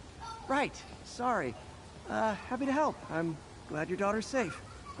told me. Right. Sorry. Happy to help. I'm glad your daughter's safe.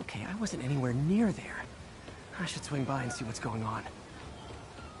 Okay, I wasn't anywhere near there. I should swing by and see what's going on.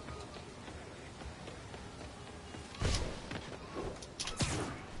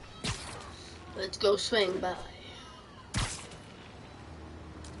 Let's go swing by.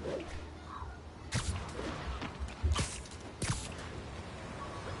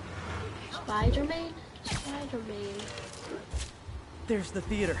 Spiderman? Spiderman. There's the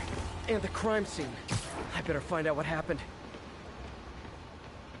theater and the crime scene. I better find out what happened.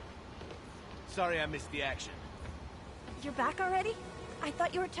 Sorry I missed the action. You're back already? I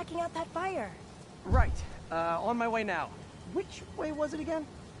thought you were checking out that fire. Right. On my way now. Which way was it again?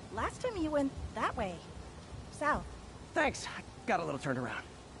 Last time you went that way. South. Thanks. I got a little turned around.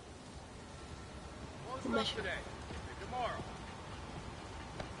 Close up today. Tomorrow.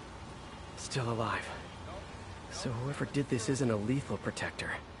 Still alive. So whoever did this isn't a lethal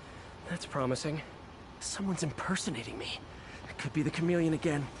protector. That's promising. Someone's impersonating me. It could be the chameleon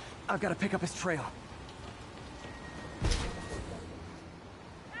again. I've got to pick up his trail.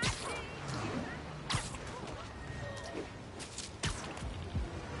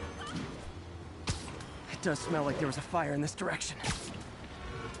 It does smell like there was a fire in this direction.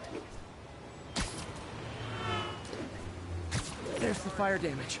 There's the fire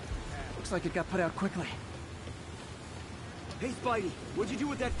damage. Looks like it got put out quickly. Hey, Spidey, what'd you do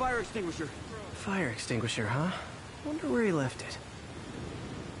with that fire extinguisher? Fire extinguisher, huh? Wonder where he left it.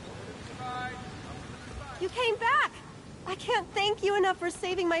 You came back! I can't thank you enough for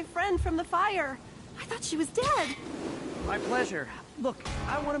saving my friend from the fire. I thought she was dead. My pleasure. Look,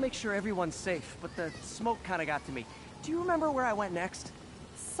 I want to make sure everyone's safe, but the smoke kind of got to me. Do you remember where I went next?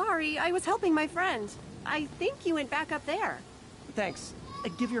 Sorry, I was helping my friend. I think you went back up there. Thanks.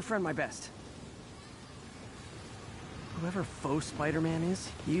 Give your friend my best. Whoever faux Spider-Man is,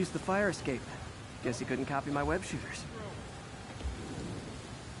 he used the fire escape. Guess he couldn't copy my web shooters.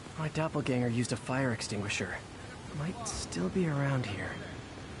 My doppelganger used a fire extinguisher. Might still be around here.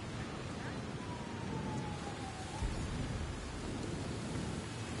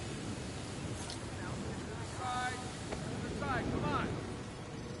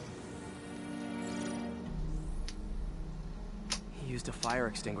 He used a fire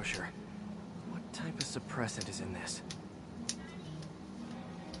extinguisher. What type of suppressant is in this?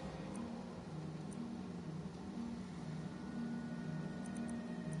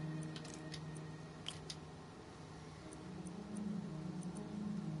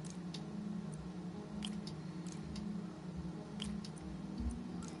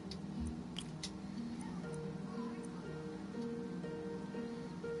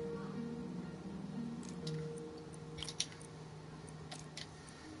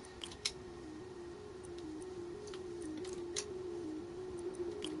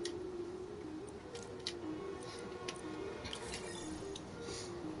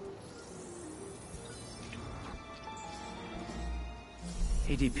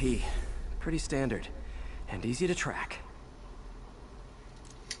 ADP. Pretty standard. And easy to track.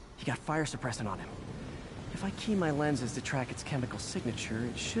 He got fire suppressant on him. If I key my lenses to track its chemical signature,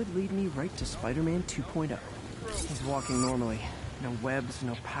 it should lead me right to Spider-Man 2.0. He's walking normally. No webs,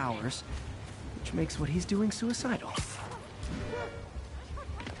 no powers. Which makes what he's doing suicidal.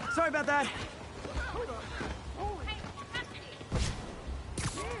 Sorry about that.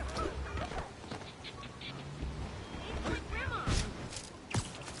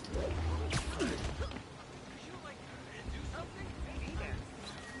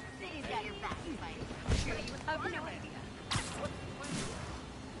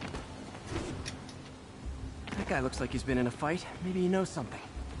 That guy looks like he's been in a fight. Maybe he knows something.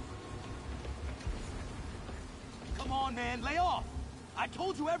 Come on, man, lay off! I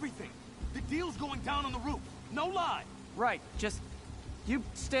told you everything. The deal's going down on the roof. No lie. Right, just... you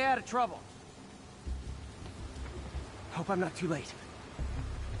stay out of trouble. Hope I'm not too late.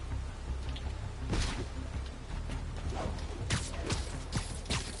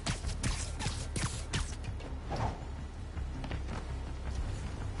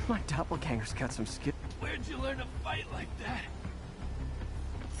 My doppelganger's got some skill. Where'd you learn to fight like that?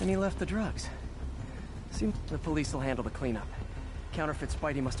 And he left the drugs. Seems the police will handle the cleanup. Counterfeit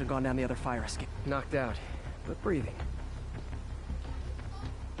Spidey must have gone down the other fire escape. Knocked out, but breathing.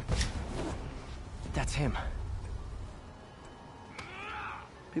 That's him.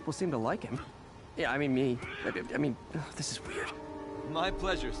 People seem to like him. Yeah, I mean me. I mean, this is weird. My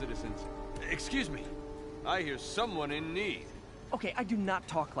pleasure, citizens. Excuse me. I hear someone in need. Okay, I do not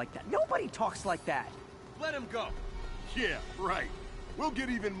talk like that. Nobody talks like that. Let him go. Yeah, right. We'll get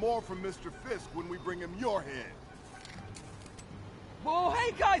even more from Mr. Fisk when we bring him your head. Whoa,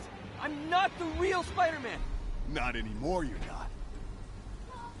 hey guys! I'm not the real Spider-Man! Not anymore, you're not.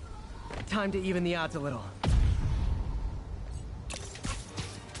 Time to even the odds a little.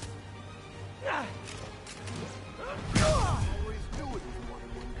 Always do it with more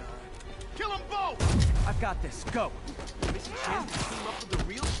than one guy. Kill them both! got this. Go. Miss a chance to team up with the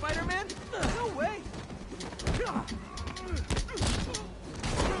real Spider-Man? No way.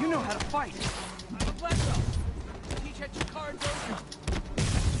 You know how to fight. I'm a black belt. Teach at Chikara Dojo.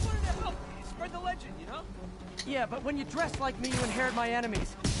 Wanted to help you, spread the legend, you know? Yeah, but when you dress like me, you inherit my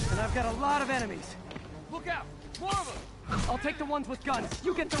enemies. And I've got a lot of enemies. Look out! More of them! I'll take the ones with guns.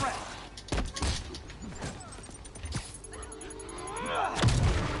 You get the rest.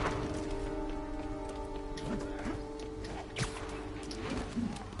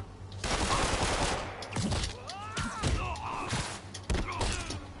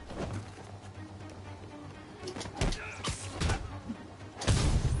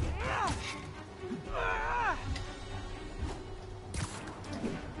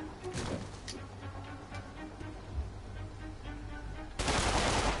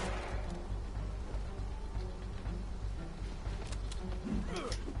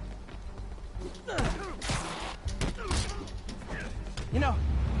 You know,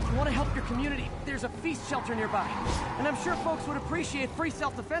 if you want to help your community, there's a feast shelter nearby. And I'm sure folks would appreciate free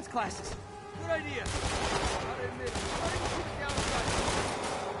self-defense classes. Good idea. Gotta admit, I'm starting to see the downside.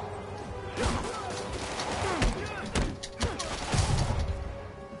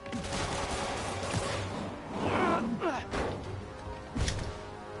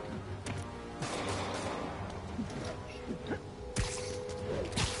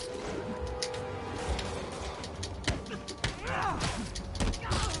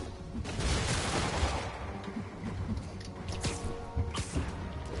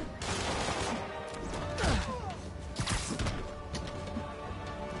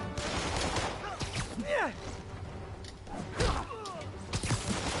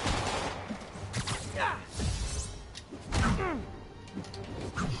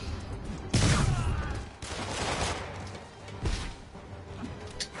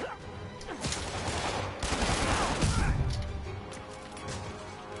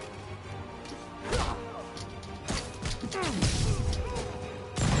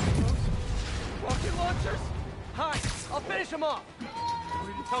 Rocket launchers? Hi, I'll finish them off. You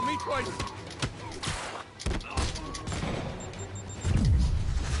didn't tell me twice.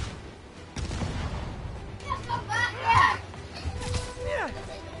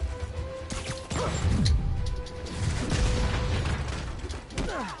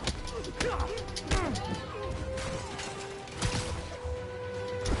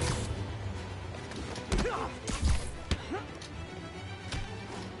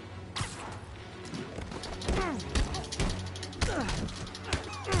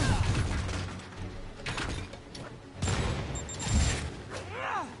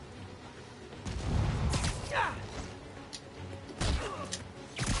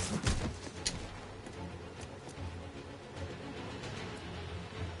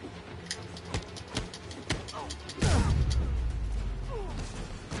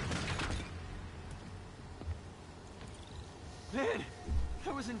 Man,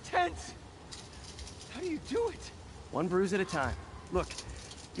 that was intense. How do you do it? One bruise at a time. Look,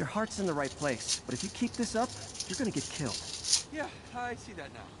 your heart's in the right place, but if you keep this up, you're gonna get killed. Yeah, I see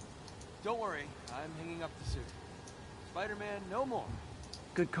that now. Don't worry, I'm hanging up the suit. Spider-Man, no more.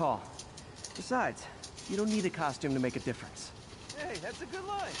 Good call. Besides, you don't need a costume to make a difference. Hey, that's a good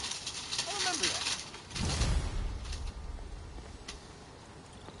line. I'll remember that.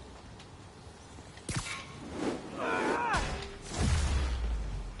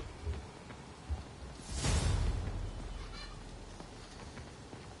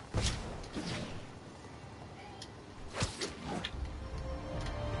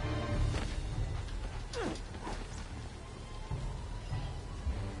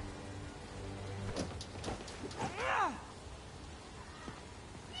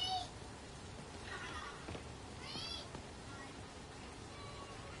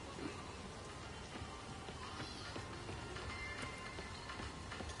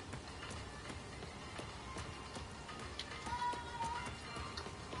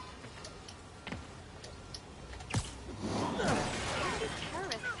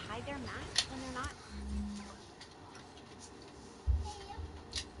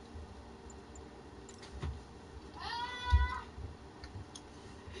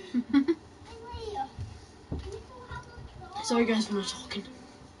 Sorry guys for not talking.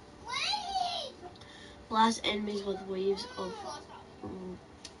 Blast enemies with waves of...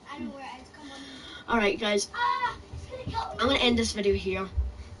 Alright guys, I'm gonna end this video here,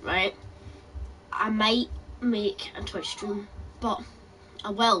 right? I might make a Twitch stream, but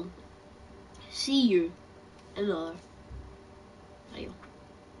I will see you in another video.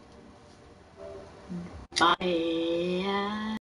 Bye.